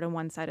considered a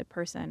one-sided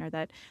person, or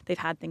that they've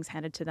had things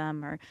handed to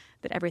them, or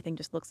that everything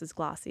just looks as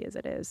glossy as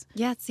it is.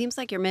 Yeah, it seems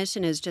like your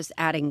mission is just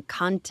adding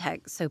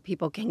context so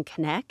people can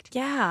connect.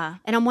 Yeah.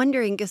 And I'm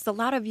wondering, because a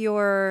lot of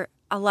your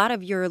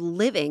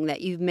living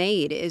that you've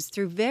made is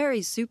through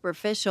very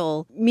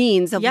superficial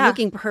means of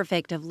looking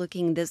perfect, of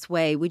looking this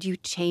way. Would you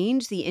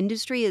change the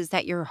industry? Is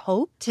that your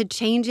hope to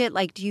change it?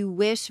 Like, do you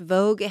wish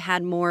Vogue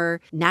had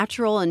more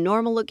natural and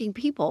normal looking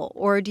people?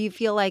 Or do you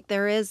feel like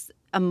there is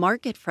a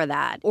market for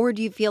that? Or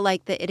do you feel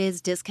like that it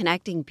is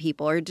disconnecting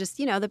people, or just,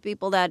 the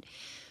people that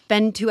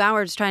spend 2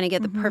 hours trying to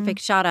get the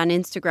perfect shot on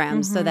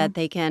Instagram so that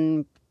they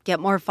can get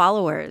more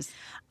followers?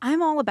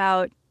 I'm all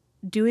about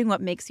doing what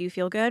makes you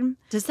feel good.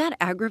 Does that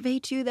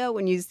aggravate you, though,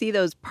 when you see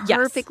those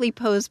perfectly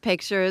posed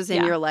pictures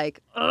and you're like,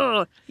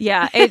 ugh?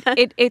 Yeah,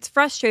 it's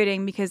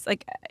frustrating because,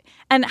 like,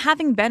 and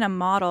having been a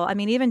model, I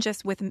mean, even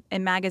just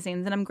in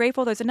magazines, and I'm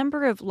grateful there's a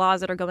number of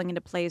laws that are going into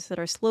place that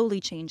are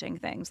slowly changing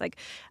things. Like,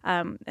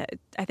 I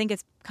think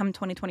it's come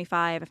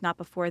 2025, if not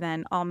before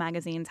then, all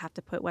magazines have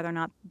to put whether or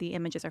not the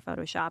images are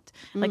photoshopped,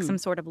 like some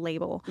sort of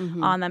label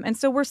on them. And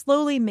so we're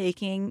slowly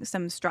making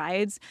some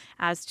strides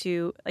as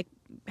to, like,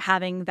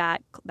 having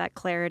that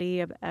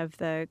clarity of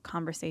the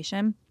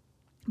conversation.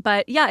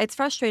 But yeah, it's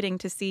frustrating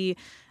to see,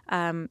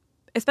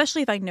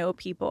 especially if I know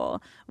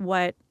people,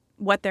 what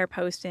they're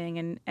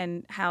posting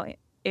and how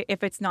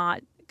if it's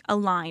not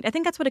aligned. I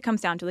think that's what it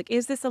comes down to. Like,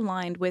 is this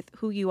aligned with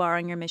who you are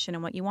and your mission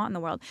and what you want in the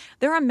world?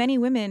 There are many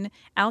women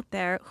out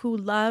there who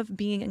love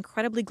being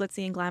incredibly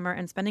glitzy and glamour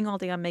and spending all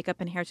day on makeup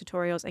and hair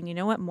tutorials. And you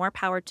know what? More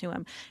power to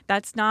them.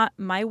 That's not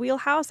my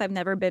wheelhouse. I've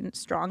never been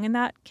strong in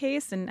that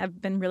case. And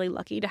I've been really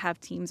lucky to have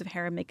teams of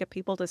hair and makeup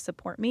people to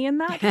support me in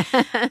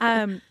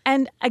that.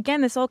 And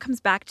again, this all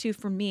comes back to,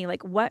 for me,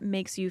 like, what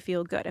makes you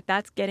feel good? If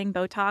that's getting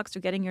Botox or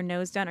getting your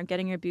nose done or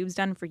getting your boobs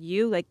done for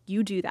you, like,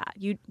 you do that.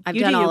 I've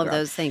you done do all you, of girl.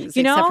 those things,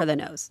 You know? except for the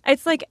nose.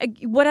 It's like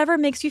whatever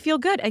makes you feel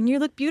good, and you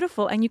look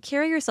beautiful, and you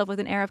carry yourself with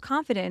an air of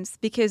confidence,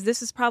 because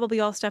this is probably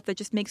all stuff that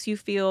just makes you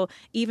feel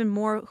even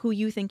more who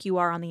you think you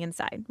are on the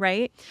inside,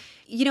 right?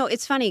 You know,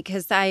 it's funny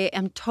because I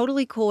am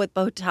totally cool with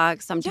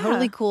Botox. I'm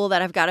totally cool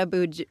that I've got a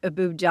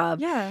boob job.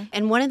 Yeah.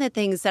 And one of the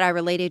things that I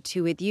related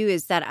to with you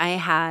is that I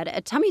had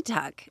a tummy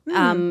tuck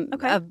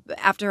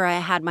after I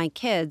had my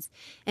kids,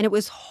 and it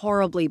was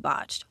horribly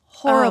botched.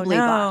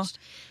 Botched.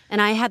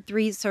 And I had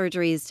 3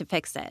 surgeries to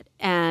fix it.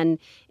 And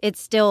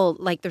it's still,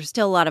 like, there's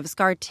still a lot of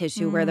scar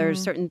tissue where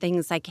there's certain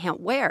things I can't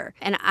wear.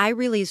 And I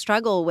really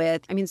struggle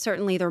with, I mean,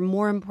 certainly there are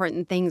more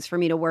important things for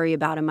me to worry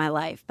about in my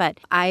life. But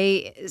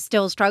I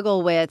still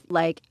struggle with,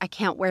 like, I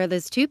can't wear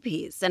this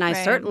 2-piece. And I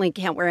certainly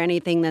can't wear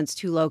anything that's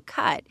too low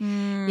cut,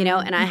 you know?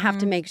 And I have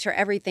to make sure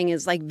everything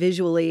is, like,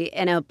 visually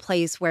in a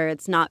place where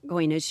it's not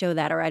going to show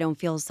that, or I don't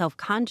feel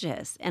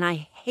self-conscious. And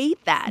I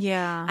hate that.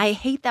 Yeah. I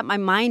hate that my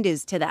mind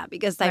is to that,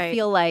 because I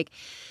feel like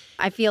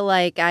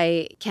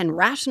I can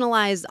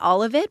rationalize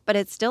all of it, but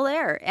it's still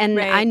there. And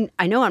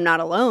I know I'm not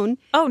alone.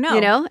 Oh, no.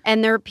 You know,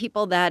 and there are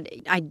people that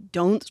I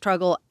don't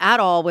struggle at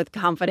all with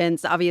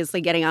confidence,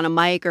 obviously getting on a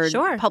mic or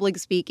public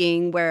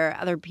speaking, where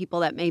other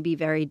people that may be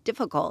very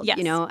difficult. Yes.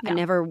 You know, I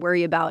never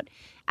worry about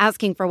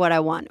asking for what I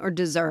want or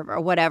deserve or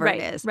whatever it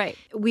is. Right.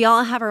 We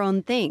all have our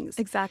own things.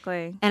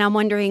 Exactly. And I'm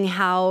wondering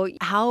how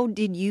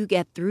did you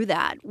get through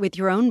that with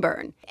your own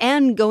burn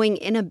and going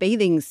in a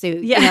bathing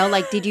suit? Yeah. You know,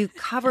 like, did you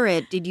cover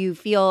it? Did you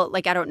feel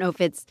like, I don't know if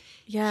it's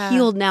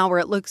healed now where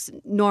it looks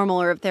normal,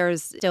 or if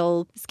there's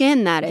still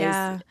skin that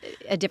is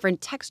a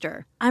different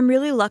texture? I'm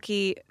really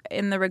lucky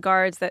in the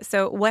regards that,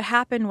 so what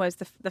happened was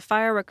the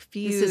firework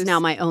fuse. This is now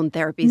my own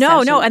therapy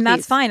session. No, and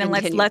that's fine.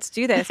 Continue. And let's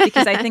do this,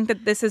 because I think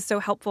that this is so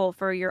helpful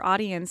for your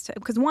audience.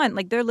 Because one,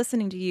 like, they're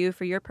listening to you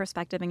for your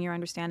perspective and your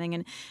understanding,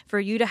 and for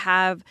you to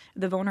have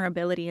the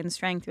vulnerability and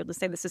strength to be able to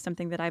say, this is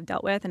something that I've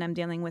dealt with and I'm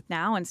dealing with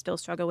now and still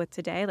struggle with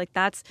today. Like,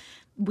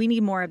 we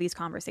need more of these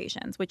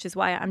conversations, which is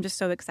why I'm just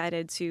so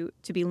excited to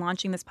be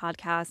launching this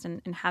podcast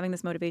and having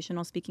this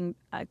motivational speaking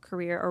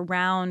career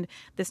around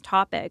this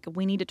topic.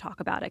 We need to talk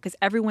about it, because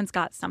everyone's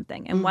got something.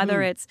 And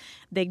whether it's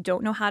they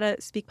don't know how to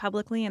speak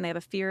publicly and they have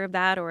a fear of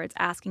that, or it's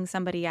asking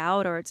somebody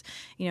out, or it's,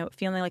 you know,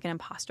 feeling like an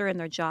imposter in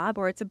their job,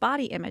 or it's a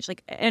body image.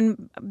 Like,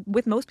 and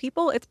with most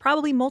people, it's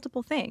probably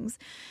multiple things.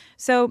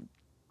 So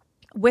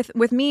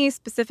with me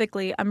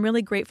specifically, I'm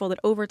really grateful that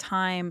over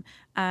time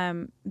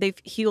they've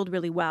healed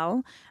really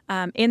well.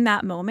 In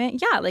that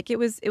moment, like, it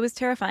was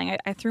terrifying.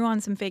 I threw on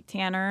some fake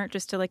tanner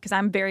just to, like, because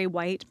I'm very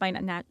white by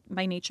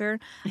nature,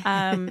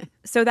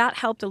 so that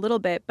helped a little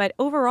bit. But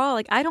overall,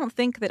 like, I don't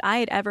think that I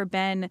had ever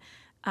been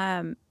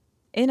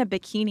in a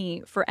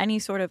bikini for any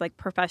sort of, like,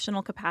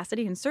 professional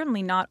capacity, and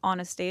certainly not on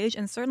a stage,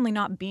 and certainly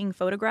not being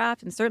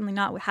photographed, and certainly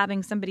not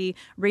having somebody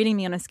rating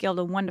me on a scale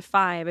to 1 to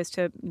 5 as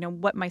to, you know,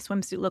 what my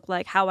swimsuit looked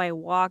like, how I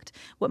walked,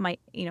 what my,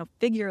 you know,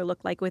 figure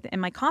looked like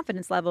and my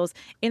confidence levels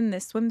in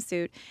this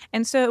swimsuit.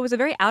 And so it was a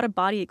very out of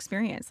body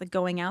experience, like,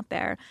 going out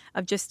there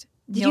of just.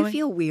 Did you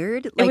feel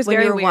weird? Like, it was when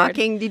very you were weird.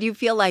 Walking, did you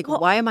feel like,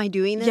 why am I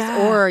doing this?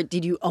 Or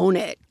did you own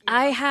it?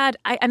 I had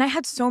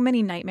so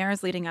many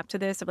nightmares leading up to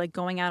this, of, like,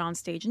 going out on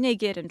stage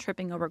naked and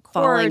tripping over cords.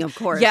 Falling, of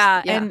course.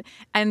 Yeah.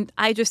 And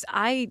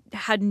I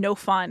had no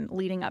fun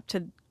leading up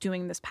to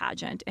doing this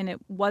pageant. And it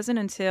wasn't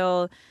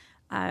until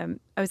I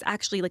was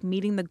actually, like,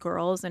 meeting the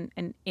girls and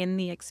in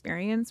the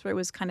experience where it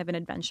was kind of an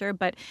adventure.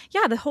 But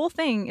yeah, the whole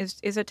thing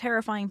is a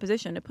terrifying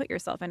position to put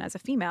yourself in as a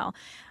female.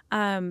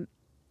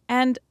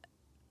 And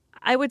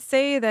I would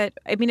say that,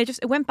 I mean,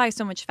 it went by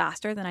so much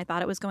faster than I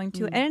thought it was going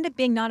to. It ended up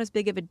being not as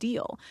big of a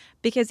deal,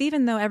 because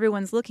even though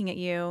everyone's looking at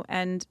you,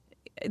 and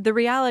the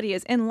reality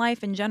is, in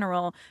life in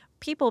general,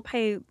 people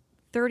pay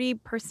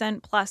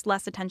 30% plus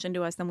less attention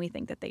to us than we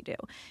think that they do.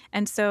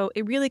 And so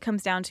it really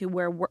comes down to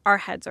where our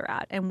heads are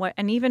at,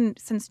 and even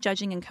since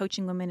judging and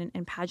coaching women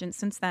in pageants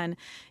since then,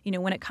 you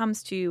know, when it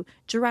comes to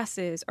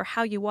dresses or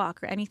how you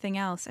walk or anything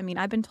else, I mean,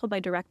 I've been told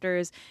by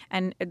directors,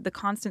 and the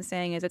constant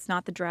saying is, it's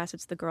not the dress,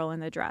 it's the girl in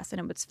the dress.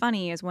 And what's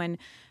funny is when,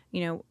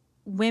 you know,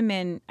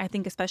 women, I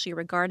think especially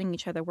regarding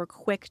each other, we're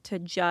quick to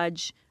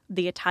judge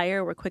the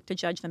attire, we're quick to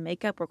judge the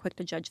makeup, we're quick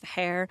to judge the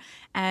hair.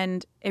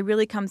 And it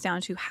really comes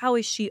down to, how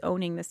is she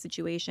owning this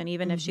situation,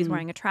 even if she's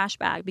wearing a trash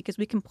bag, because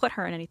we can put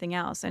her in anything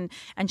else, and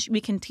we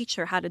can teach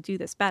her how to do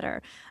this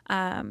better.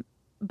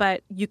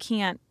 But you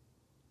can't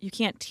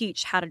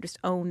teach how to just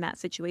own that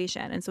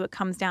situation. And so it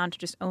comes down to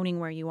just owning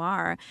where you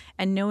are,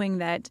 and knowing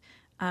that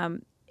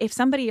if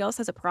somebody else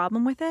has a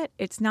problem with it,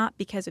 it's not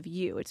because of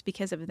you, it's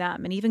because of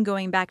them. And even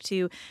going back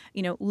to,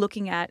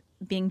 looking at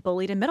being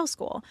bullied in middle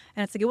school.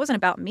 And it's like, it wasn't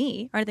about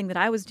me or anything that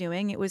I was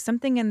doing. It was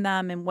something in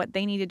them and what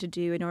they needed to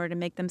do in order to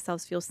make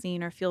themselves feel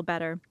seen or feel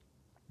better.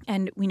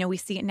 And, we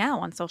see it now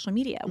on social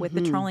media with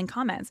the trolling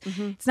comments.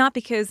 It's not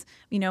because,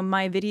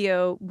 my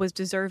video was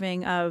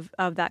deserving of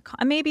that.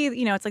 Maybe,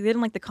 it's like they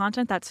didn't like the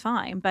content. That's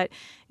fine. But,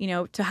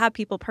 to have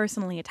people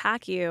personally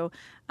attack you,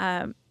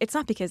 it's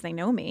not because they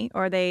know me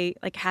or they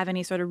like have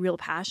any sort of real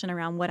passion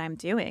around what I'm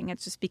doing.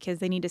 It's just because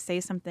they need to say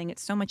something.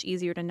 It's so much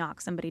easier to knock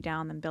somebody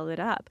down than build it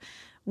up.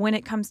 When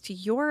it comes to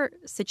your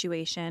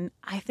situation,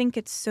 I think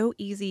it's so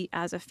easy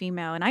as a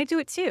female, and I do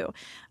it too.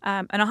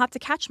 And I'll have to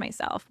catch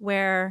myself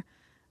where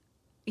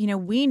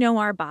we know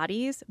our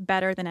bodies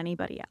better than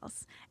anybody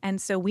else.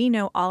 And so we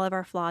know all of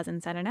our flaws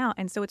inside and out.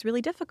 And so it's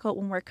really difficult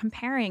when we're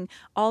comparing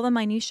all the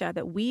minutia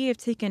that we have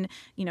taken,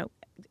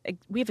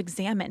 we have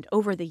examined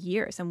over the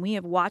years, and we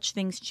have watched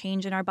things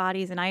change in our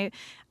bodies. And I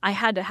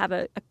had to have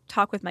a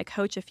talk with my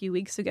coach a few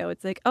weeks ago.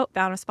 It's like, oh,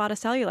 found a spot of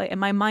cellulite. And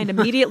my mind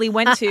immediately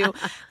went to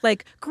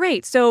like,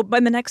 great. So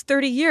in the next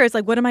 30 years,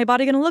 like, what is my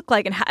body going to look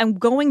like? And I'm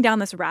going down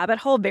this rabbit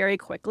hole very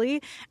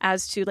quickly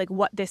as to like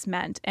what this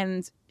meant.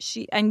 And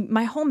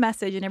my whole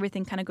message and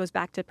everything kind of goes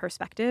back to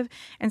perspective.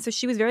 And so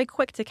she was very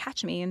quick to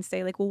catch me and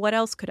say like, well, what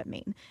else could it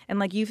mean? And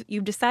like,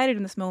 you've decided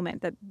in this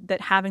moment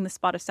that having the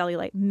spot of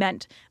cellulite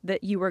meant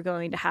that you were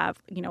going to have,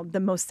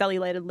 the most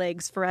cellulated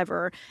legs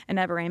forever and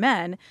ever,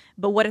 amen.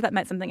 But what if that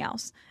meant something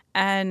else?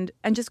 And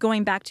just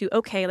going back to,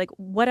 okay, like,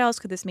 what else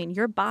could this mean?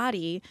 Your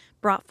body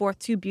brought forth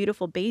 2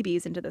 beautiful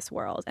babies into this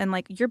world. And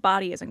like, your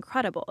body is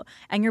incredible.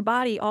 And your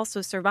body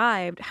also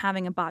survived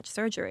having a botched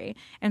surgery.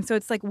 And so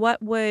it's like,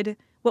 what would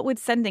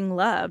sending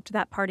love to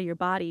that part of your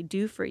body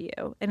do for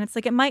you? And it's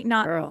like, it might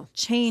not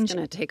change. It's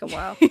going to take a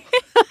while.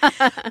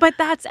 But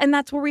that's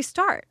where we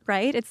start,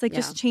 right? It's like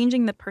just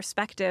changing the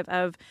perspective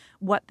of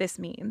what this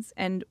means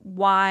and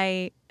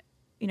why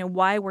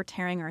we're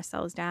tearing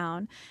ourselves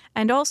down.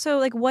 And also,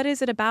 like, what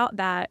is it about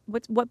that?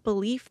 What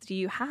belief do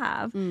you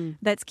have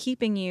that's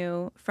keeping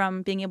you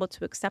from being able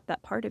to accept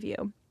that part of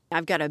you?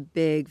 I've got a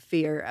big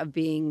fear of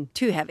being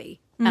too heavy,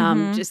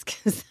 just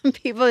because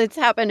it's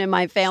happened in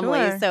my family.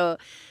 Sure. So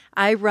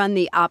I run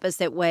the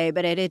opposite way,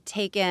 but it had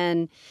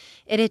taken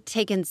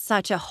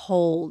such a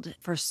hold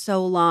for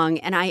so long,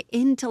 and I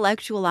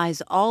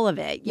intellectualize all of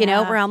it,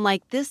 where I'm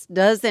like, this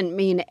doesn't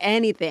mean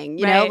anything,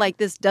 you know, like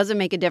this doesn't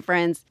make a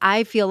difference.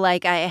 I feel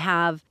like I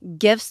have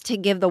gifts to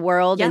give the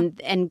world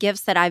and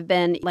gifts that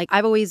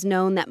I've always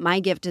known that my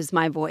gift is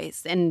my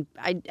voice, and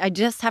I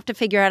just have to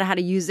figure out how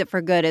to use it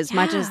for good as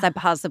much as I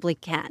possibly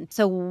can.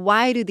 So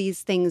why do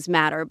these things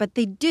matter? But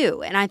they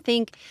do, and I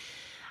think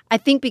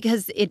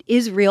because it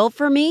is real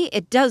for me,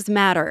 it does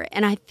matter.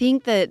 And I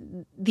think that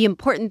the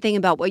important thing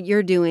about what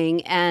you're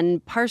doing,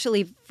 and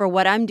partially for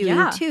what I'm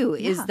doing too,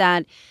 is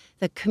that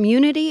the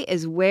community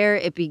is where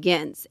it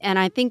begins. And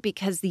I think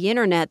because the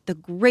internet, the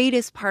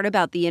greatest part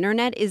about the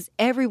internet is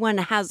everyone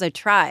has a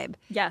tribe.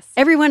 Yes.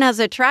 Everyone has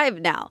a tribe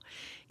now.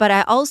 But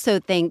I also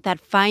think that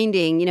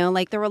finding,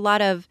 there were a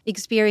lot of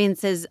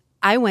experiences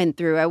I went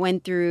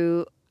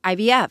through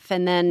IVF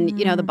and then,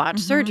 the botched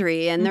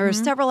surgery. And there were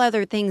several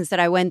other things that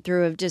I went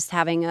through of just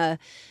having a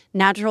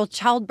natural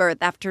childbirth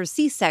after a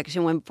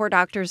C-section when 4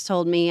 doctors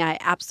told me I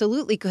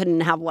absolutely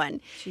couldn't have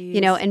one,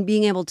 and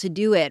being able to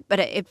do it.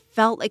 But it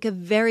felt like a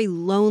very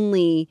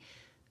lonely,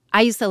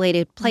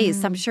 isolated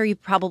place. I'm sure you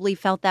probably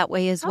felt that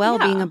way as well,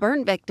 being a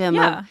burn victim.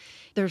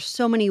 There's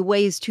so many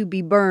ways to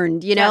be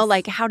burned,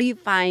 like how do you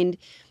find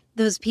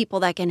those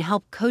people that can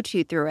help coach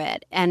you through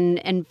it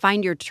and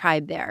find your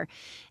tribe there?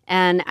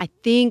 And I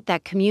think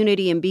that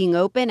community and being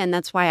open, and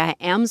that's why I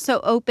am so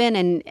open.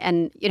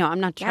 And I'm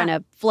not trying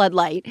to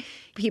floodlight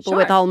people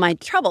with all my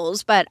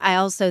troubles, but I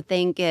also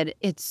think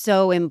it's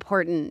so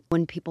important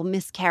when people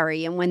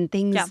miscarry and when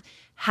things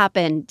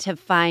happen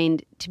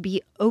to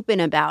be open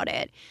about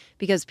it,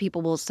 because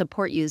people will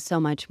support you so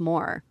much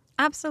more.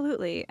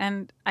 Absolutely.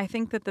 And I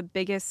think that the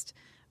biggest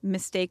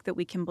mistake that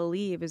we can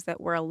believe is that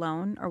we're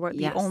alone or we're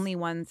the only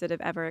ones that have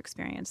ever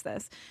experienced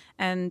this.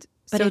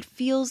 But it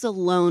feels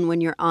alone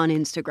when you're on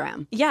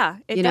Instagram. Yeah,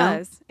 it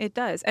does. It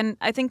does. And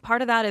I think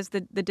part of that is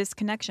the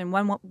disconnection.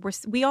 When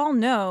we all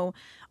know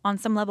on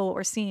some level what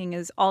we're seeing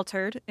is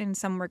altered in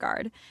some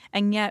regard,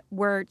 and yet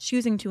we're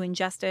choosing to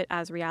ingest it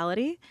as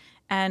reality.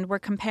 And we're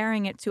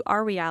comparing it to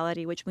our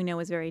reality, which we know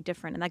is very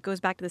different. And that goes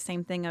back to the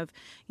same thing of,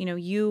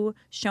 you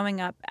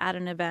showing up at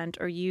an event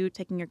or you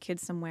taking your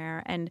kids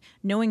somewhere and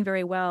knowing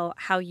very well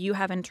how you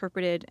have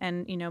interpreted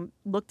and,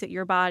 looked at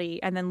your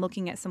body, and then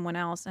looking at someone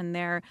else and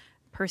their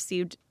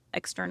perceived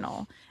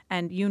external,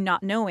 and you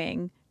not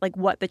knowing like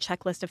what the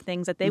checklist of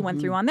things that they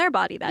went through on their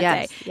body that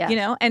day,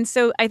 And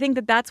so I think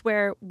that that's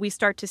where we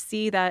start to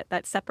see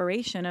that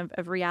separation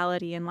of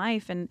reality and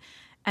life.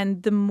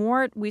 And the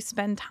more we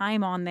spend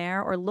time on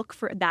there or look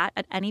for that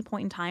at any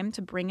point in time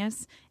to bring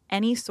us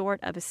any sort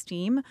of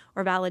esteem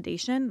or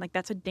validation, like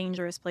that's a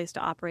dangerous place to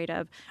operate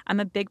of. I'm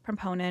a big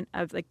proponent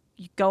of like,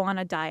 go on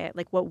a diet,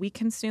 like what we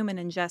consume and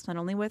ingest, not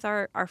only with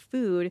our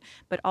food,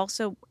 but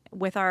also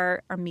with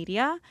our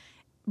media,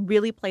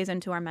 really plays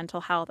into our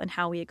mental health and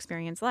how we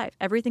experience life.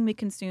 Everything we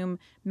consume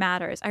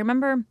matters. I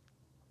remember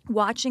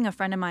watching a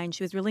friend of mine,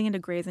 she was really into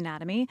Grey's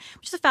Anatomy,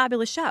 which is a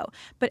fabulous show.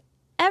 But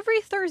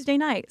every Thursday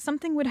night,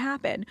 something would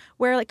happen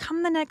where, like,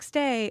 come the next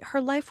day, her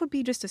life would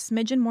be just a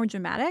smidgen more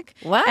dramatic.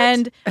 What?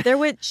 And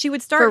she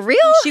would start For real?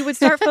 She would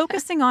start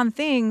focusing on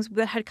things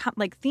that had come,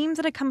 like themes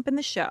that had come up in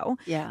the show,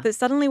 that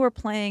suddenly were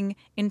playing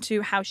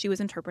into how she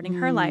was interpreting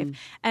her life.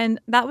 And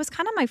that was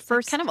kind of my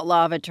first, kind of a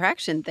law of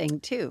attraction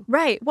thing too,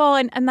 right? Well,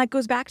 and that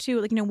goes back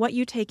to, like, what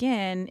you take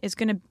in is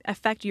going to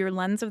affect your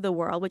lens of the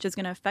world, which is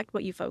going to affect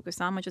what you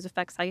focus on, which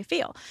affects how you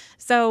feel.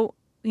 So,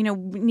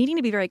 needing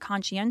to be very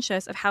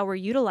conscientious of how we're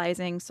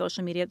utilizing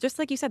social media. Just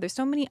like you said, there's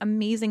so many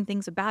amazing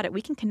things about it.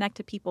 We can connect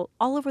to people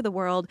all over the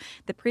world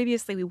that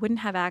previously we wouldn't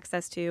have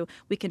access to.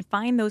 We can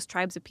find those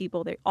tribes of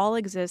people. They all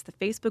exist. The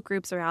Facebook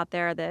groups are out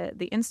there.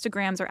 The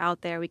Instagrams are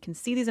out there. We can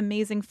see these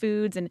amazing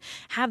foods and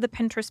have the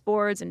Pinterest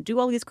boards and do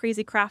all these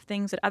crazy craft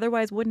things that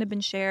otherwise wouldn't have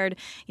been shared.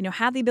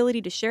 Have the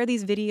ability to share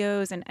these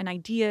videos and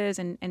ideas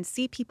and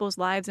see people's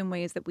lives in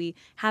ways that we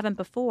haven't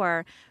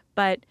before.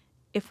 But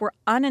if we're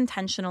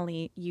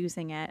unintentionally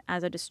using it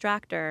as a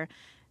distractor,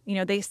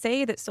 they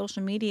say that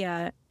social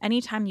media,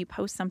 anytime you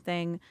post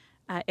something,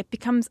 it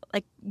becomes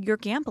like you're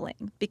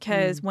gambling,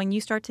 because when you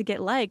start to get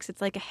likes,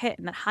 it's like a hit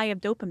and that high of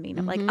dopamine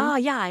of like, oh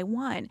yeah, I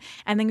won.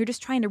 And then you're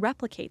just trying to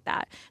replicate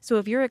that. So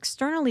if you're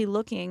externally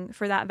looking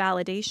for that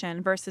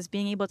validation versus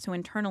being able to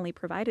internally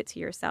provide it to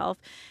yourself,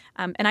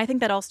 and I think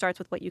that all starts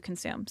with what you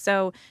consume.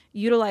 So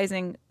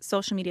utilizing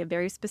social media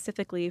very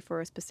specifically for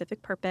a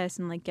specific purpose,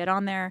 and like get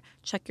on there,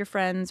 check your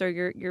friends or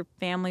your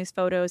family's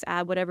photos,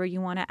 add whatever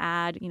you want to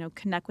add,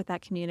 connect with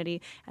that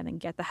community, and then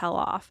get the hell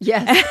off.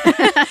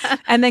 Yes.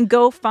 And then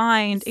go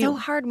find. It's so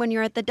hard when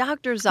you're at the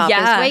doctor's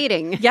office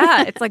waiting.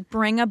 Yeah, it's like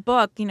bring a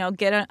book,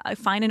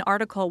 find an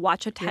article,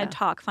 watch a TED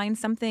Talk, find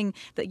something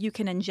that you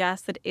can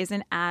ingest that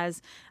isn't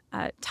as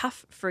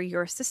tough for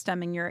your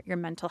system and your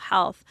mental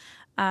health.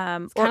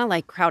 It's kind of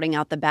like crowding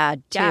out the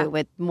bad too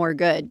with more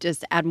good.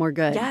 Just add more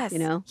good. Yes.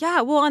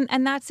 Yeah. Well,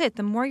 and that's it.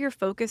 The more you're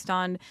focused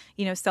on,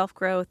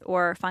 self-growth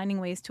or finding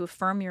ways to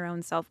affirm your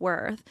own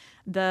self-worth,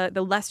 the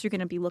less you're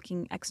going to be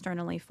looking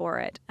externally for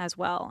it as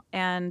well.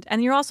 And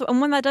you're also, and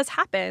when that does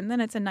happen,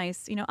 then it's a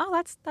nice,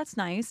 oh, that's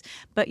nice,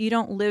 but you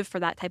don't live for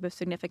that type of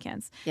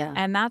significance. Yeah.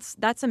 And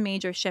that's a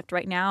major shift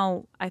right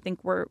now. I think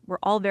we're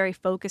all very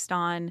focused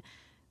on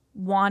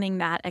wanting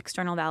that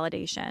external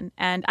validation.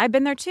 And I've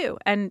been there too.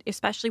 And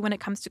especially when it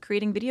comes to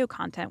creating video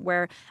content,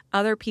 where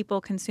other people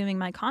consuming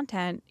my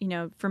content,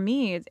 for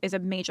me is a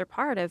major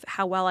part of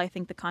how well I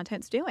think the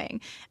content's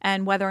doing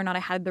and whether or not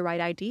I had the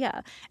right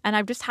idea. And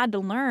I've just had to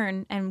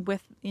learn, and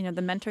with, the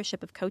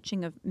mentorship of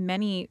coaching of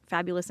many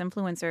fabulous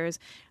influencers,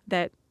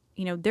 that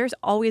there's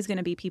always going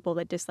to be people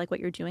that dislike what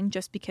you're doing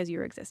just because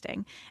you're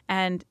existing.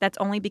 And that's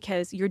only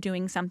because you're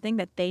doing something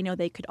that they know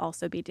they could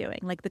also be doing.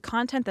 Like the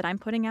content that I'm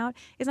putting out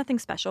is nothing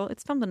special.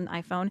 It's filmed on an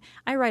iPhone.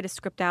 I write a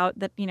script out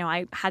that,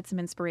 I had some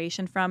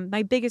inspiration from.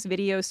 My biggest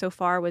video so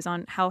far was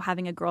on how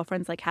having a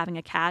girlfriend's like having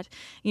a cat.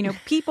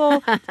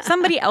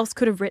 Somebody else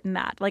could have written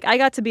that. Like I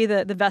got to be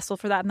the vessel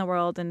for that in the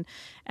world, and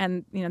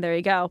there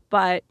you go.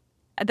 But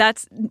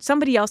that's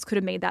somebody else could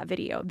have made that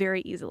video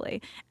very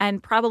easily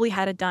and probably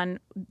had it done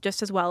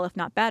just as well, if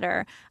not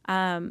better.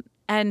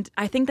 And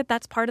I think that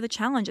that's part of the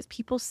challenge, is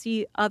people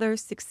see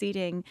others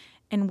succeeding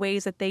in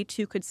ways that they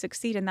too could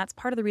succeed. And that's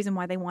part of the reason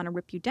why they want to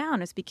rip you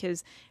down, is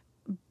because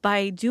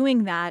by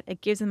doing that,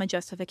 it gives them a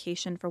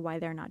justification for why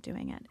they're not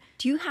doing it.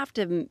 Do you have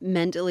to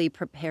mentally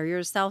prepare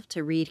yourself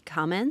to read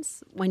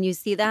comments when you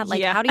see that? Like,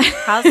 Yeah. How do you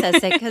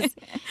process it? Because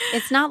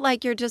it's not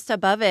like you're just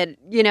above it,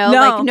 No.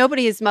 Like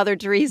nobody is Mother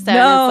Teresa. No.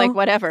 And it's like,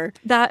 whatever.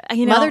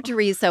 Mother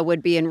Teresa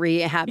would be in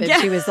rehab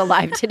if she was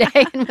alive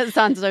today and was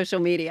on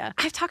social media.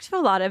 I've talked to a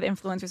lot of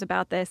influencers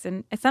about this,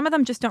 and some of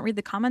them just don't read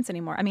the comments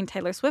anymore. I mean,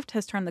 Taylor Swift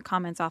has turned the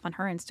comments off on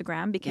her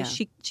Instagram because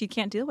she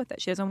can't deal with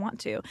it. She doesn't want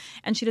to,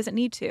 and she doesn't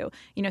need to.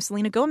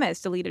 Selena Gomez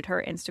deleted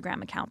her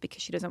Instagram account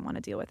because she doesn't want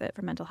to deal with it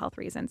for mental health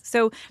reasons.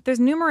 So there's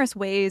numerous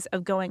ways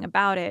of going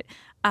about it.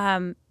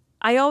 I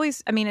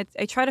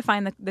try to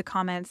find the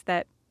comments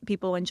that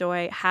people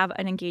enjoy, have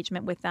an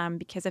engagement with them,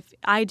 because if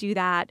I do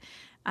that,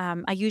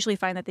 I usually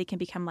find that they can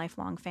become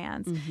lifelong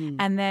fans. Mm-hmm.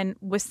 And then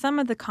with some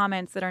of the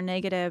comments that are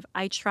negative,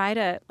 I try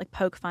to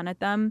poke fun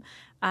at them.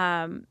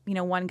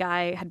 One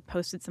guy had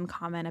posted some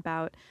comment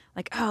about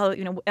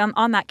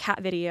on that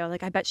cat video,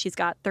 I bet she's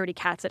got 30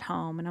 cats at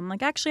home. And I'm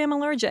like, actually, I'm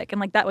allergic.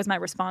 And that was my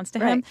response to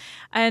him.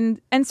 And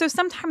so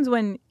sometimes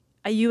when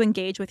you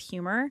engage with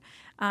humor,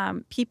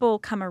 people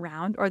come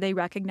around, or they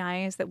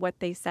recognize that what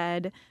they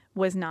said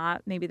was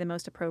not maybe the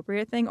most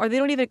appropriate thing, or they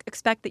don't even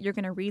expect that you're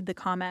going to read the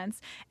comments.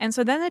 And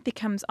so then it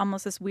becomes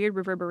almost this weird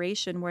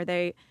reverberation where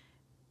they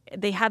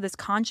have this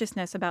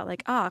consciousness about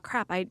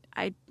crap,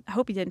 I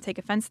hope you didn't take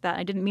offense to that.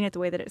 I didn't mean it the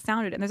way that it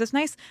sounded. And there's this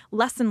nice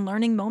lesson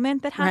learning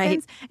moment that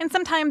happens. Right. And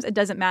sometimes it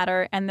doesn't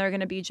matter, and they're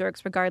going to be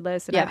jerks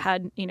regardless. And I've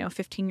had,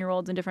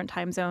 15-year-olds in different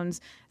time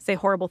zones say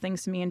horrible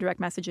things to me in direct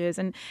messages,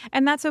 and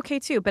that's okay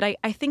too. But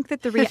I think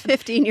that the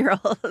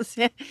 15-year-olds,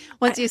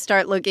 once you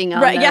start looking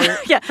on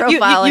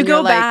profile, you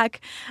go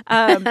back.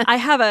 I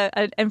have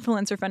an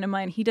influencer friend of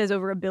mine. He does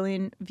over 1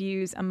 billion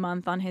views a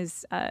month on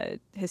his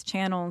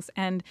channels,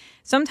 and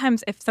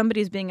sometimes if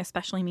somebody's being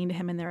especially mean to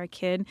him and they're a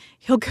kid,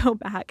 he'll go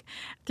back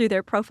through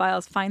their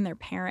profiles, find their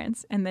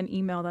parents, and then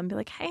email them, be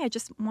like, hey,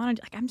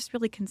 I'm just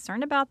really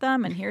concerned about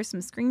them, and here's some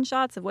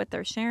screenshots of what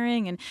they're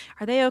sharing, and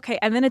are they okay?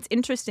 And then it's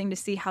interesting to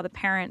see how the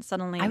parents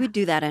suddenly... I would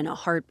do that in a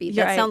heartbeat.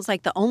 That sounds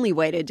like the only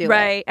way to do it.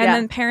 Right. And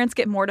then parents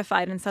get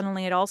mortified, and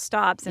suddenly it all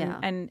stops,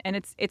 and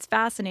it's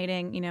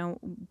fascinating,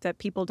 that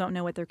people don't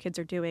know what their kids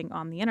are doing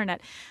on the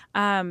internet.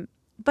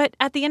 But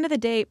at the end of the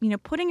day,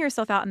 putting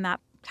yourself out in that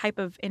type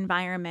of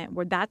environment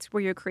where that's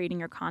where you're creating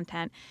your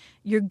content,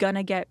 you're going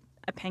to get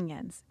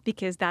opinions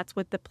because that's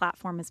what the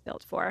platform is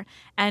built for.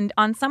 And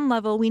on some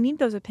level, we need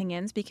those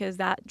opinions because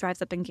that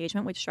drives up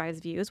engagement, which drives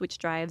views, which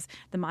drives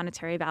the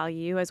monetary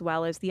value as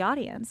well as the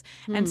audience.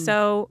 And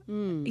so,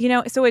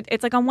 so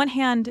it's like on one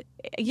hand,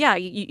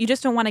 you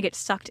just don't want to get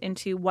sucked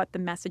into what the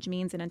message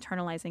means and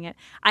internalizing it.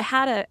 I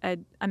had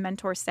a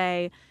mentor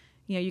say,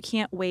 you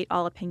can't weight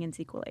all opinions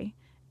equally.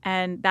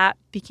 And that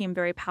became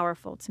very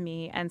powerful to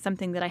me and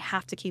something that I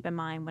have to keep in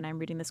mind when I'm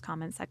reading this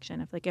comment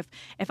section.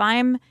 If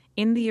I'm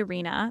in the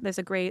arena, there's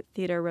a great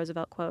Theodore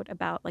Roosevelt quote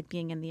about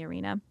being in the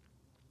arena.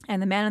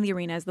 And the man in the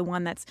arena is the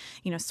one that's,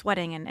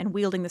 sweating and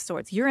wielding the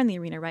swords. You're in the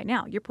arena right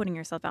now. You're putting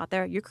yourself out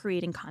there. You're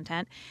creating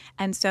content.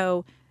 And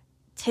so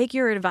take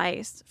your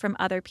advice from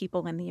other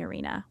people in the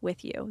arena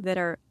with you that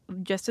are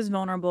just as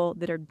vulnerable,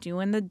 that are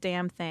doing the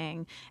damn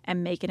thing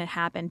and making it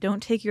happen.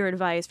 Don't take your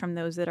advice from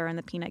those that are in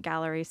the peanut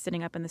gallery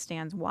sitting up in the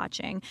stands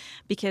watching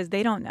because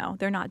they don't know.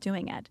 They're not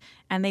doing it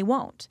and they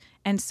won't.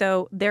 And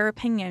so their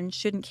opinion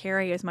shouldn't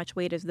carry as much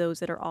weight as those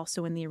that are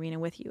also in the arena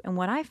with you. And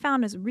what I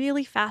found is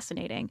really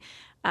fascinating,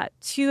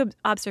 2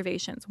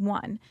 observations.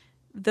 One,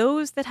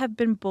 those that have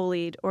been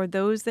bullied or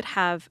those that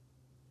have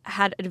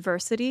had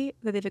adversity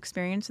that they've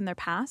experienced in their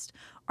past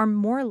are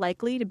more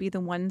likely to be the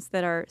ones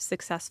that are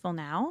successful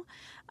now,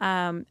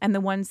 and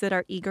the ones that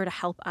are eager to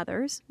help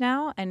others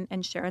now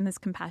and share in these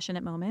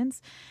compassionate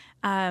moments.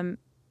 And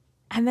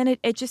then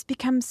it just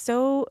becomes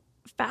so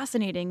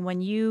fascinating when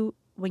you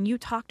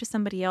talk to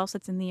somebody else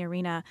that's in the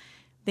arena.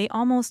 They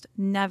almost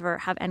never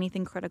have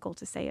anything critical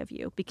to say of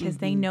you because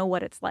they know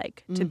what it's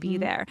like to be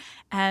there.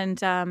 And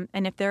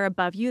if they're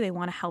above you, they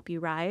want to help you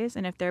rise.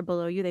 And if they're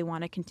below you, they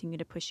want to continue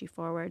to push you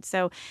forward.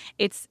 So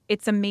it's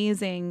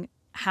amazing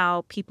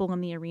how people in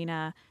the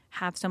arena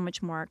have so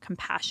much more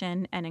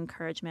compassion and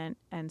encouragement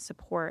and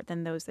support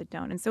than those that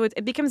don't. And so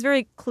it becomes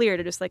very clear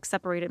to just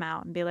separate them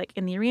out and be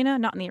in the arena,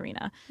 not in the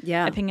arena.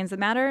 Yeah. Opinions that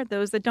matter,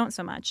 those that don't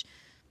so much.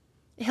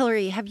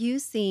 Hilary, have you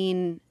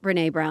seen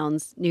Brene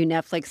Brown's new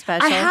Netflix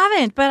special? I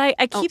haven't, but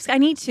I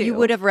need to. You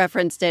would have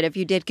referenced it if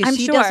you did, because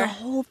she does a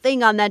whole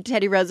thing on that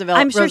Teddy Roosevelt.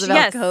 I'm sure.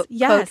 Quote.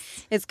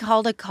 Yes. It's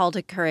called A Call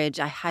to Courage.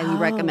 I highly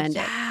recommend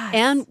it.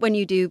 And when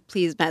you do,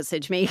 please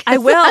message me. I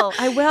will.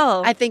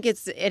 I think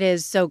it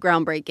is so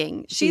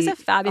groundbreaking. She's a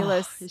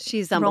fabulous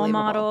she's role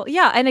model.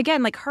 Yeah, and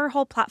again, her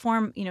whole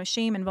platform,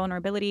 shame and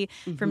vulnerability.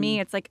 For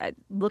me, it's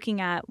looking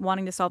at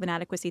wanting to solve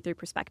inadequacy through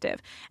perspective,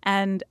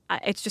 and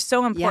it's just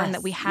so important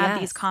that we have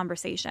these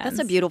conversations. That's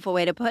a beautiful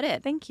way to put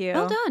it. Thank you.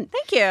 Well done.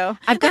 Thank you.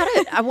 I've got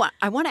it. I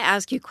want to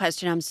ask you a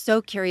question. I'm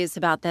so curious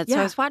about that. So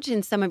I was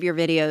watching some of your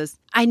videos.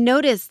 I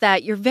noticed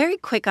that you're very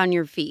quick on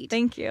your feet.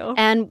 Thank you.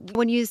 And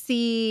when you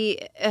see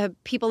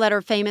people that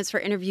are famous for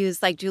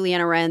interviews like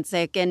Juliana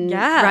Rancic and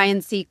Ryan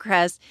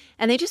Seacrest,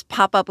 and they just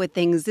pop up with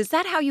things, is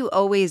that how you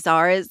always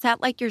are? Is that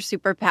your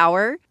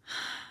superpower?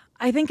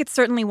 I think it's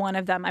certainly one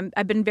of them.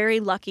 I've been very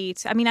lucky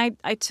to,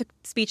 I took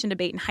speech and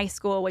debate in high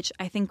school, which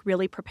I think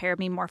really prepared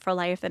me more for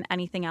life than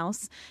anything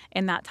else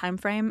in that time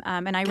frame.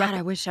 And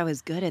I wish I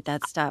was good at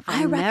that stuff.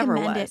 I never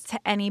recommend it to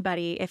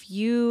anybody. If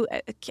you,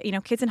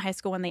 kids in high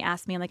school, when they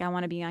ask me, I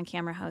want to be on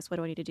Camera House, what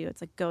do I need to do?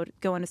 It's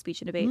go into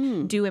speech and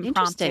debate, do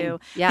impromptu.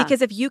 Yeah.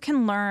 Because if you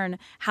can learn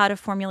how to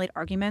formulate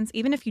arguments,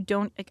 even if you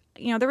don't,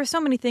 there were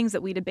so many things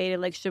that we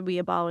debated, should we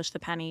abolish the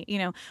penny,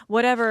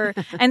 whatever.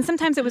 And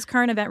sometimes it was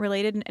current event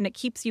related, and it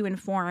keeps you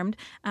informed,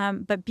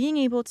 but being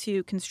able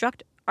to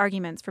construct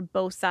arguments for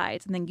both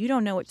sides, and then you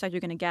don't know which side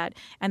you're going to get,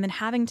 and then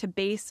having to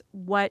base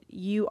what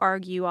you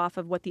argue off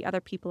of what the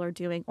other people are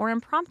doing, or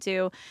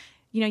impromptu,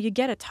 you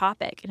get a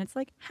topic and it's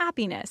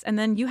happiness. And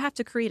then you have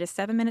to create a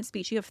 7-minute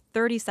speech. You have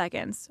 30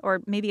 seconds,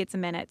 or maybe it's a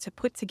minute, to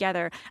put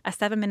together a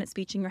 7-minute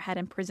speech in your head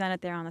and present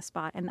it there on the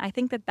spot. And I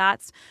think that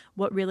that's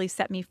what really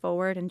set me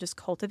forward and just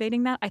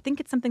cultivating that. I think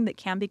it's something that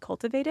can be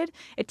cultivated.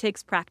 It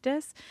takes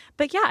practice.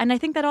 But yeah, and I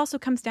think that also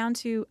comes down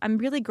to, I'm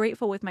really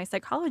grateful with my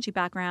psychology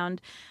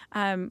background.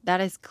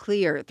 That is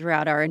clear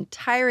throughout our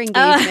entire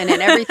engagement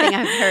and everything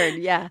I've heard.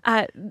 Yeah.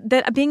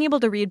 That being able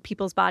to read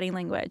people's body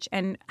language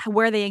and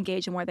where they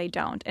engage and where they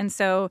don't. And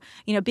so,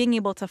 being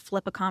able to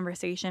flip a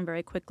conversation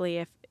very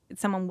quickly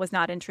someone was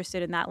not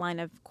interested in that line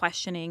of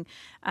questioning,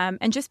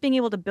 and just being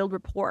able to build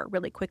rapport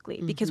really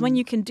quickly. Because when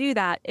you can do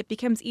that, it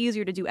becomes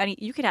easier to do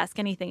you could ask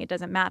anything. It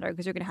doesn't matter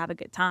because you're going to have a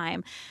good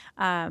time.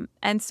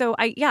 And so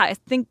I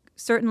think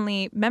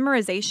certainly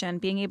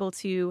memorization, being able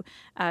to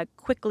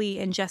quickly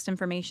ingest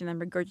information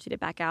and regurgitate it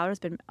back out has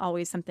been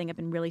always something I've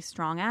been really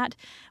strong at,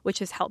 which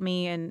has helped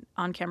me in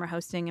on-camera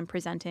hosting and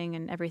presenting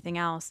and everything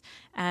else.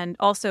 And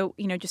also,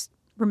 just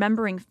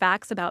remembering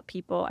facts about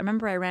people. I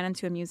remember I ran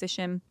into a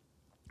musician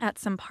at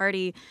some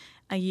party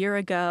a year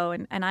ago,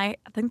 and I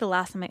think the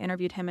last time I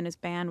interviewed him and his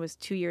band was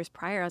 2 years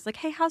prior. I was like,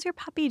 "Hey, how's your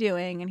puppy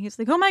doing?" And he's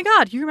like, "Oh my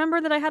God, you remember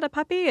that I had a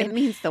puppy?" And it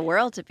means the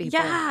world to people.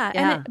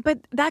 Yeah. But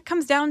that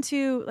comes down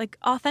to like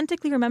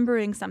authentically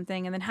remembering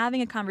something and then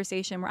having a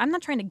conversation where I'm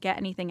not trying to get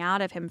anything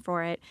out of him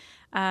for it.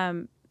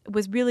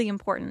 Was really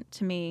important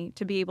to me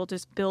to be able to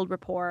just build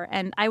rapport.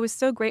 And I was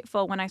so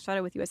grateful when I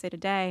started with USA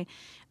Today.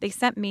 They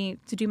sent me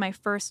to do my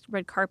first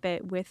red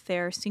carpet with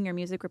their senior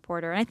music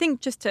reporter. And I think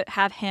just to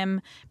have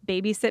him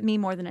babysit me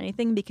more than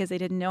anything because they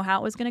didn't know how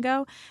it was going to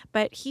go.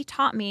 But he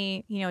taught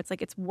me,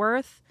 it's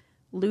worth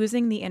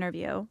losing the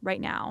interview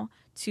right now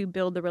to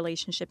build the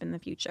relationship in the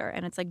future.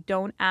 And it's like,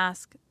 don't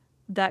ask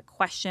that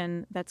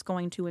question that's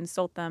going to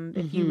insult them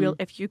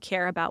if you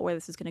care about where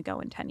this is going to go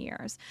in 10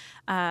 years.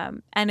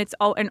 And it's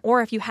all,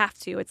 or if you have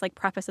to, it's like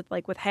preface it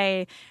like with,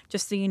 hey,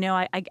 just so you know,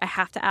 I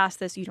have to ask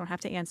this, you don't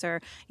have to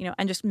answer,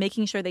 and just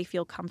making sure they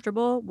feel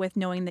comfortable with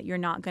knowing that you're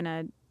not going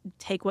to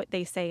take what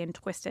they say and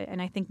twist it. And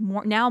I think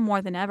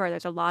more than ever,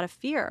 there's a lot of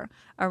fear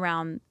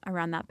around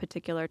that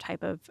particular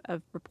type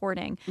of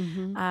reporting.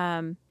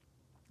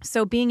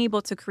 So being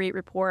able to create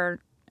rapport,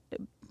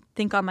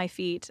 think on my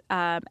feet.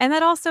 And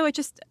that also, it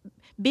just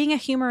being a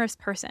humorous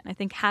person. I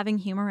think having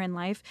humor in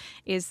life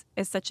is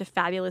such a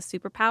fabulous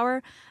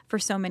superpower for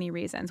so many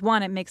reasons.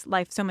 One, it makes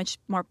life so much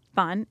more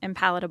fun and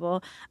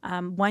palatable.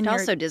 It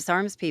also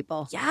disarms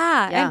people.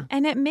 Yeah.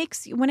 And it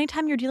makes,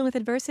 anytime you're dealing with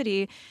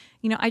adversity,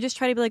 I just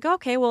try to be like,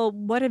 okay, well,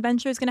 what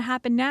adventure is going to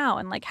happen now?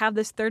 And like have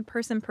this third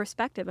person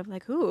perspective of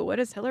like, ooh, what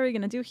is Hilary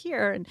going to do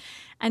here?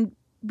 And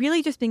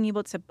really just being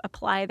able to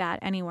apply that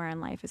anywhere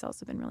in life has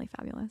also been really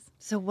fabulous.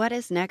 So what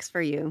is next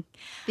for you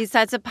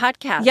besides a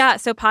podcast? Yeah,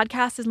 so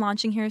podcast is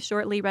launching here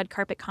shortly, Red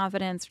Carpet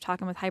Confidence. We're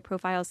talking with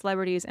high-profile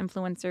celebrities,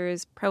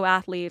 influencers, pro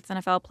athletes,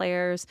 NFL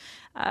players,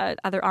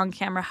 other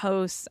on-camera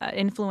hosts,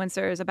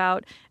 influencers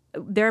about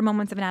their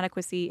moments of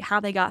inadequacy, how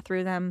they got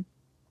through them.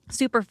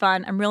 Super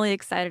fun. I'm really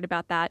excited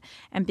about that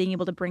and being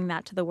able to bring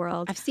that to the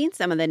world. I've seen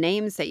some of the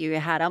names that you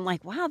had. I'm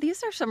like, wow,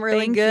 these are some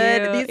really Thank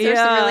good. you. These are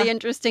some really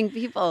interesting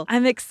people.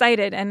 I'm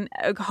excited, and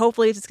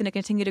hopefully it's just going to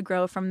continue to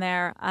grow from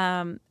there,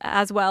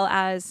 as well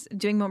as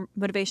doing more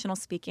motivational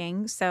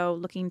speaking. So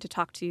looking to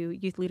talk to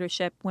youth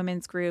leadership,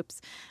 women's groups,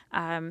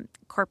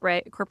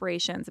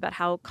 corporations about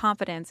how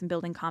confidence and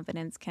building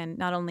confidence can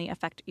not only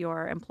affect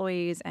your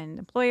employees and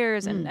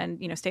employers and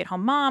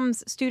stay-at-home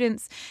moms,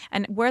 students,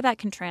 and where that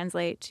can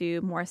translate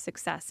to more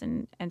success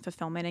and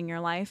fulfillment in your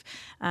life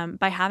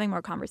by having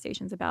more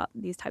conversations about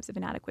these types of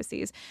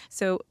inadequacies.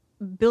 So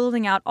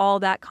building out all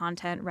that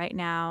content right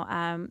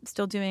now,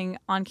 still doing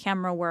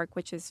on-camera work,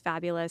 which is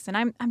fabulous. And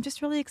I'm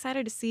just really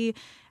excited to see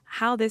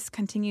how this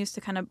continues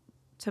to kind of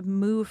to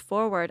move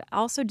forward.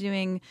 Also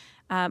doing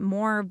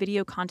more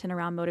video content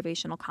around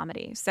motivational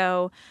comedy.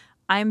 So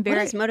what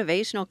is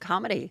motivational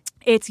comedy?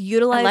 It's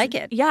utilizing. I like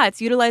it. Yeah, it's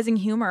utilizing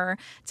humor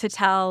to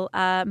tell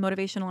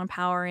motivational,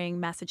 empowering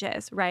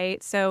messages,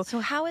 right? So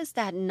how is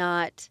that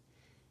not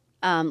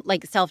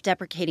like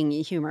self-deprecating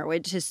humor,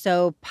 which is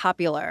so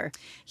popular?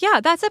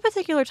 Yeah, that's a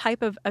particular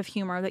type of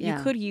humor that you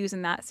could use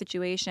in that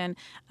situation.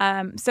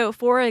 So,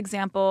 for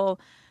example,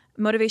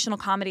 motivational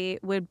comedy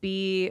would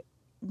be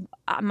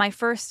my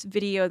first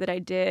video that I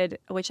did,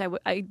 which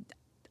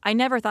I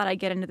never thought I'd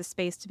get into the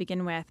space to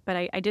begin with, but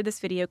I did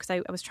this video because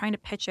I was trying to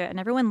pitch it, and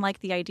everyone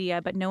liked the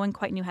idea, but no one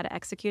quite knew how to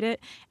execute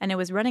it, and it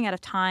was running out of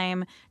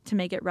time to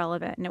make it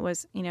relevant, and it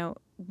was,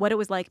 what it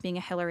was like being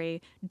a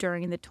Hilary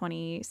during the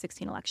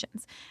 2016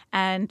 elections,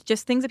 and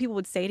just things that people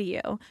would say to you.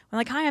 I'm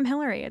like, hi, I'm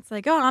Hilary. It's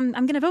like, oh, I'm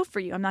going to vote for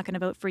you. I'm not going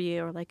to vote for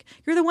you. Or like,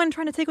 you're the one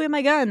trying to take away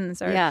my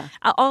guns. Or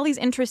all these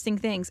interesting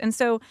things. And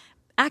so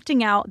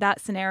acting out that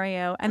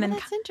scenario and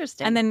that's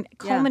interesting. And then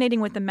culminating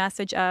with the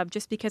message of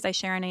just because I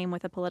share a name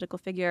with a political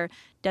figure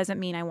doesn't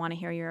mean I want to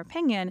hear your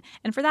opinion.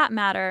 And for that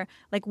matter,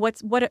 like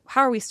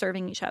how are we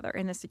serving each other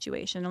in this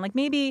situation? And like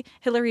maybe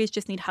Hillary's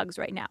just need hugs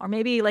right now, or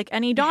maybe like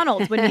any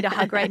Donalds would need a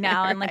hug right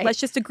now. And like, let's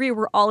just agree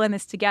we're all in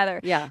this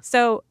together. Yeah.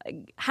 So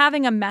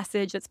having a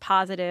message that's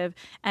positive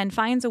and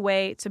finds a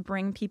way to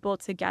bring people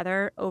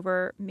together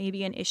over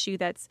maybe an issue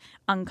that's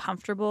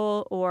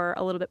uncomfortable or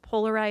a little bit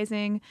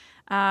polarizing.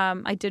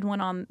 I did one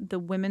on the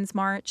Women's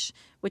March,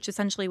 which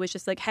essentially was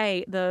just like,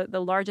 hey, the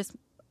largest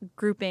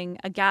grouping,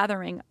 a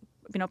gathering,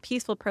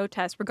 peaceful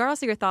protest,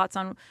 regardless of your thoughts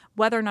on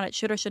whether or not it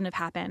should or shouldn't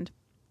have happened.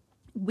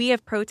 We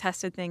have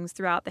protested things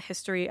throughout the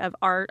history of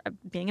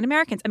being an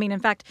Americans. I mean, in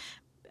fact,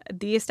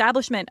 the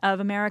establishment of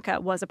America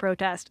was a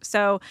protest.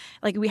 So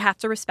like we have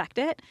to respect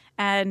it,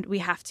 and we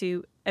have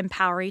to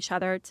empower each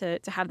other to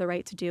have the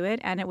right to do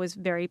it. And it was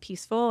very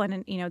peaceful.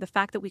 And, the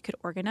fact that we could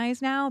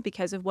organize now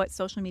because of what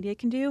social media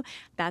can do,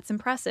 that's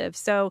impressive.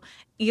 So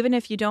even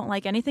if you don't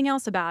like anything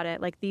else about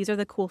it, like these are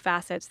the cool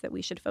facets that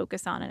we should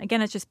focus on. And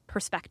again, it's just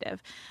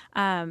perspective.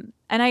 And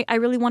I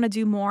really want to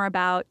do more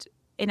about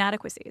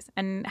inadequacies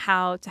and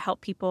how to help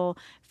people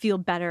feel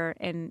better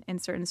in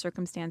certain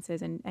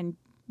circumstances, and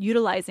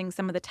utilizing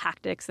some of the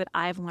tactics that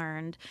I've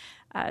learned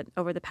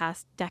over the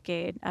past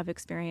decade of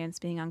experience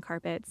being on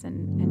carpets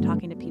and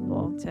talking to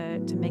people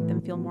to make them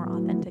feel more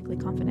authentically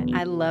confident.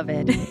 I love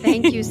it.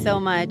 Thank you so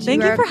much.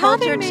 Thank you for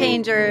having me. Culture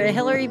changer,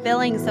 Hilary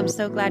Billings. I'm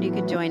so glad you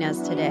could join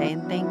us today.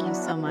 And thank you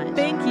so much.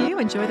 Thank you.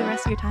 Enjoy the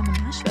rest of your time in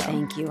Nashville.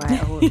 Thank you. I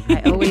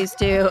always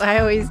do. I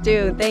always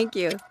do. Thank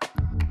you.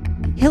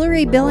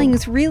 Hilary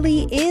Billings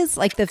really is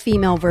like the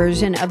female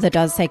version of the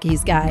Dos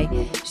Equis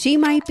guy. She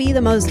might be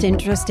the most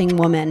interesting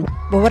woman,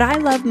 but what I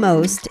love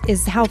most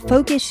is how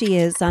focused she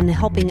is on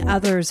helping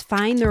others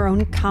find their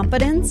own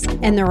confidence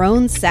and their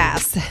own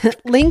sass.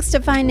 Links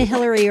to find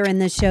Hilary are in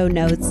the show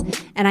notes,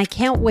 and I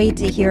can't wait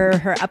to hear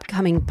her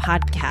upcoming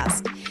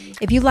podcast.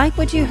 If you like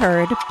what you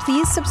heard,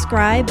 please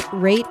subscribe,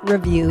 rate,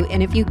 review,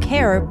 and if you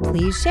care,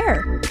 please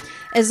share.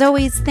 As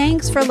always,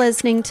 thanks for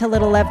listening to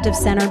Little Left of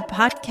Center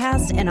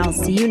podcast, and I'll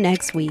see you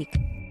next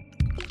week.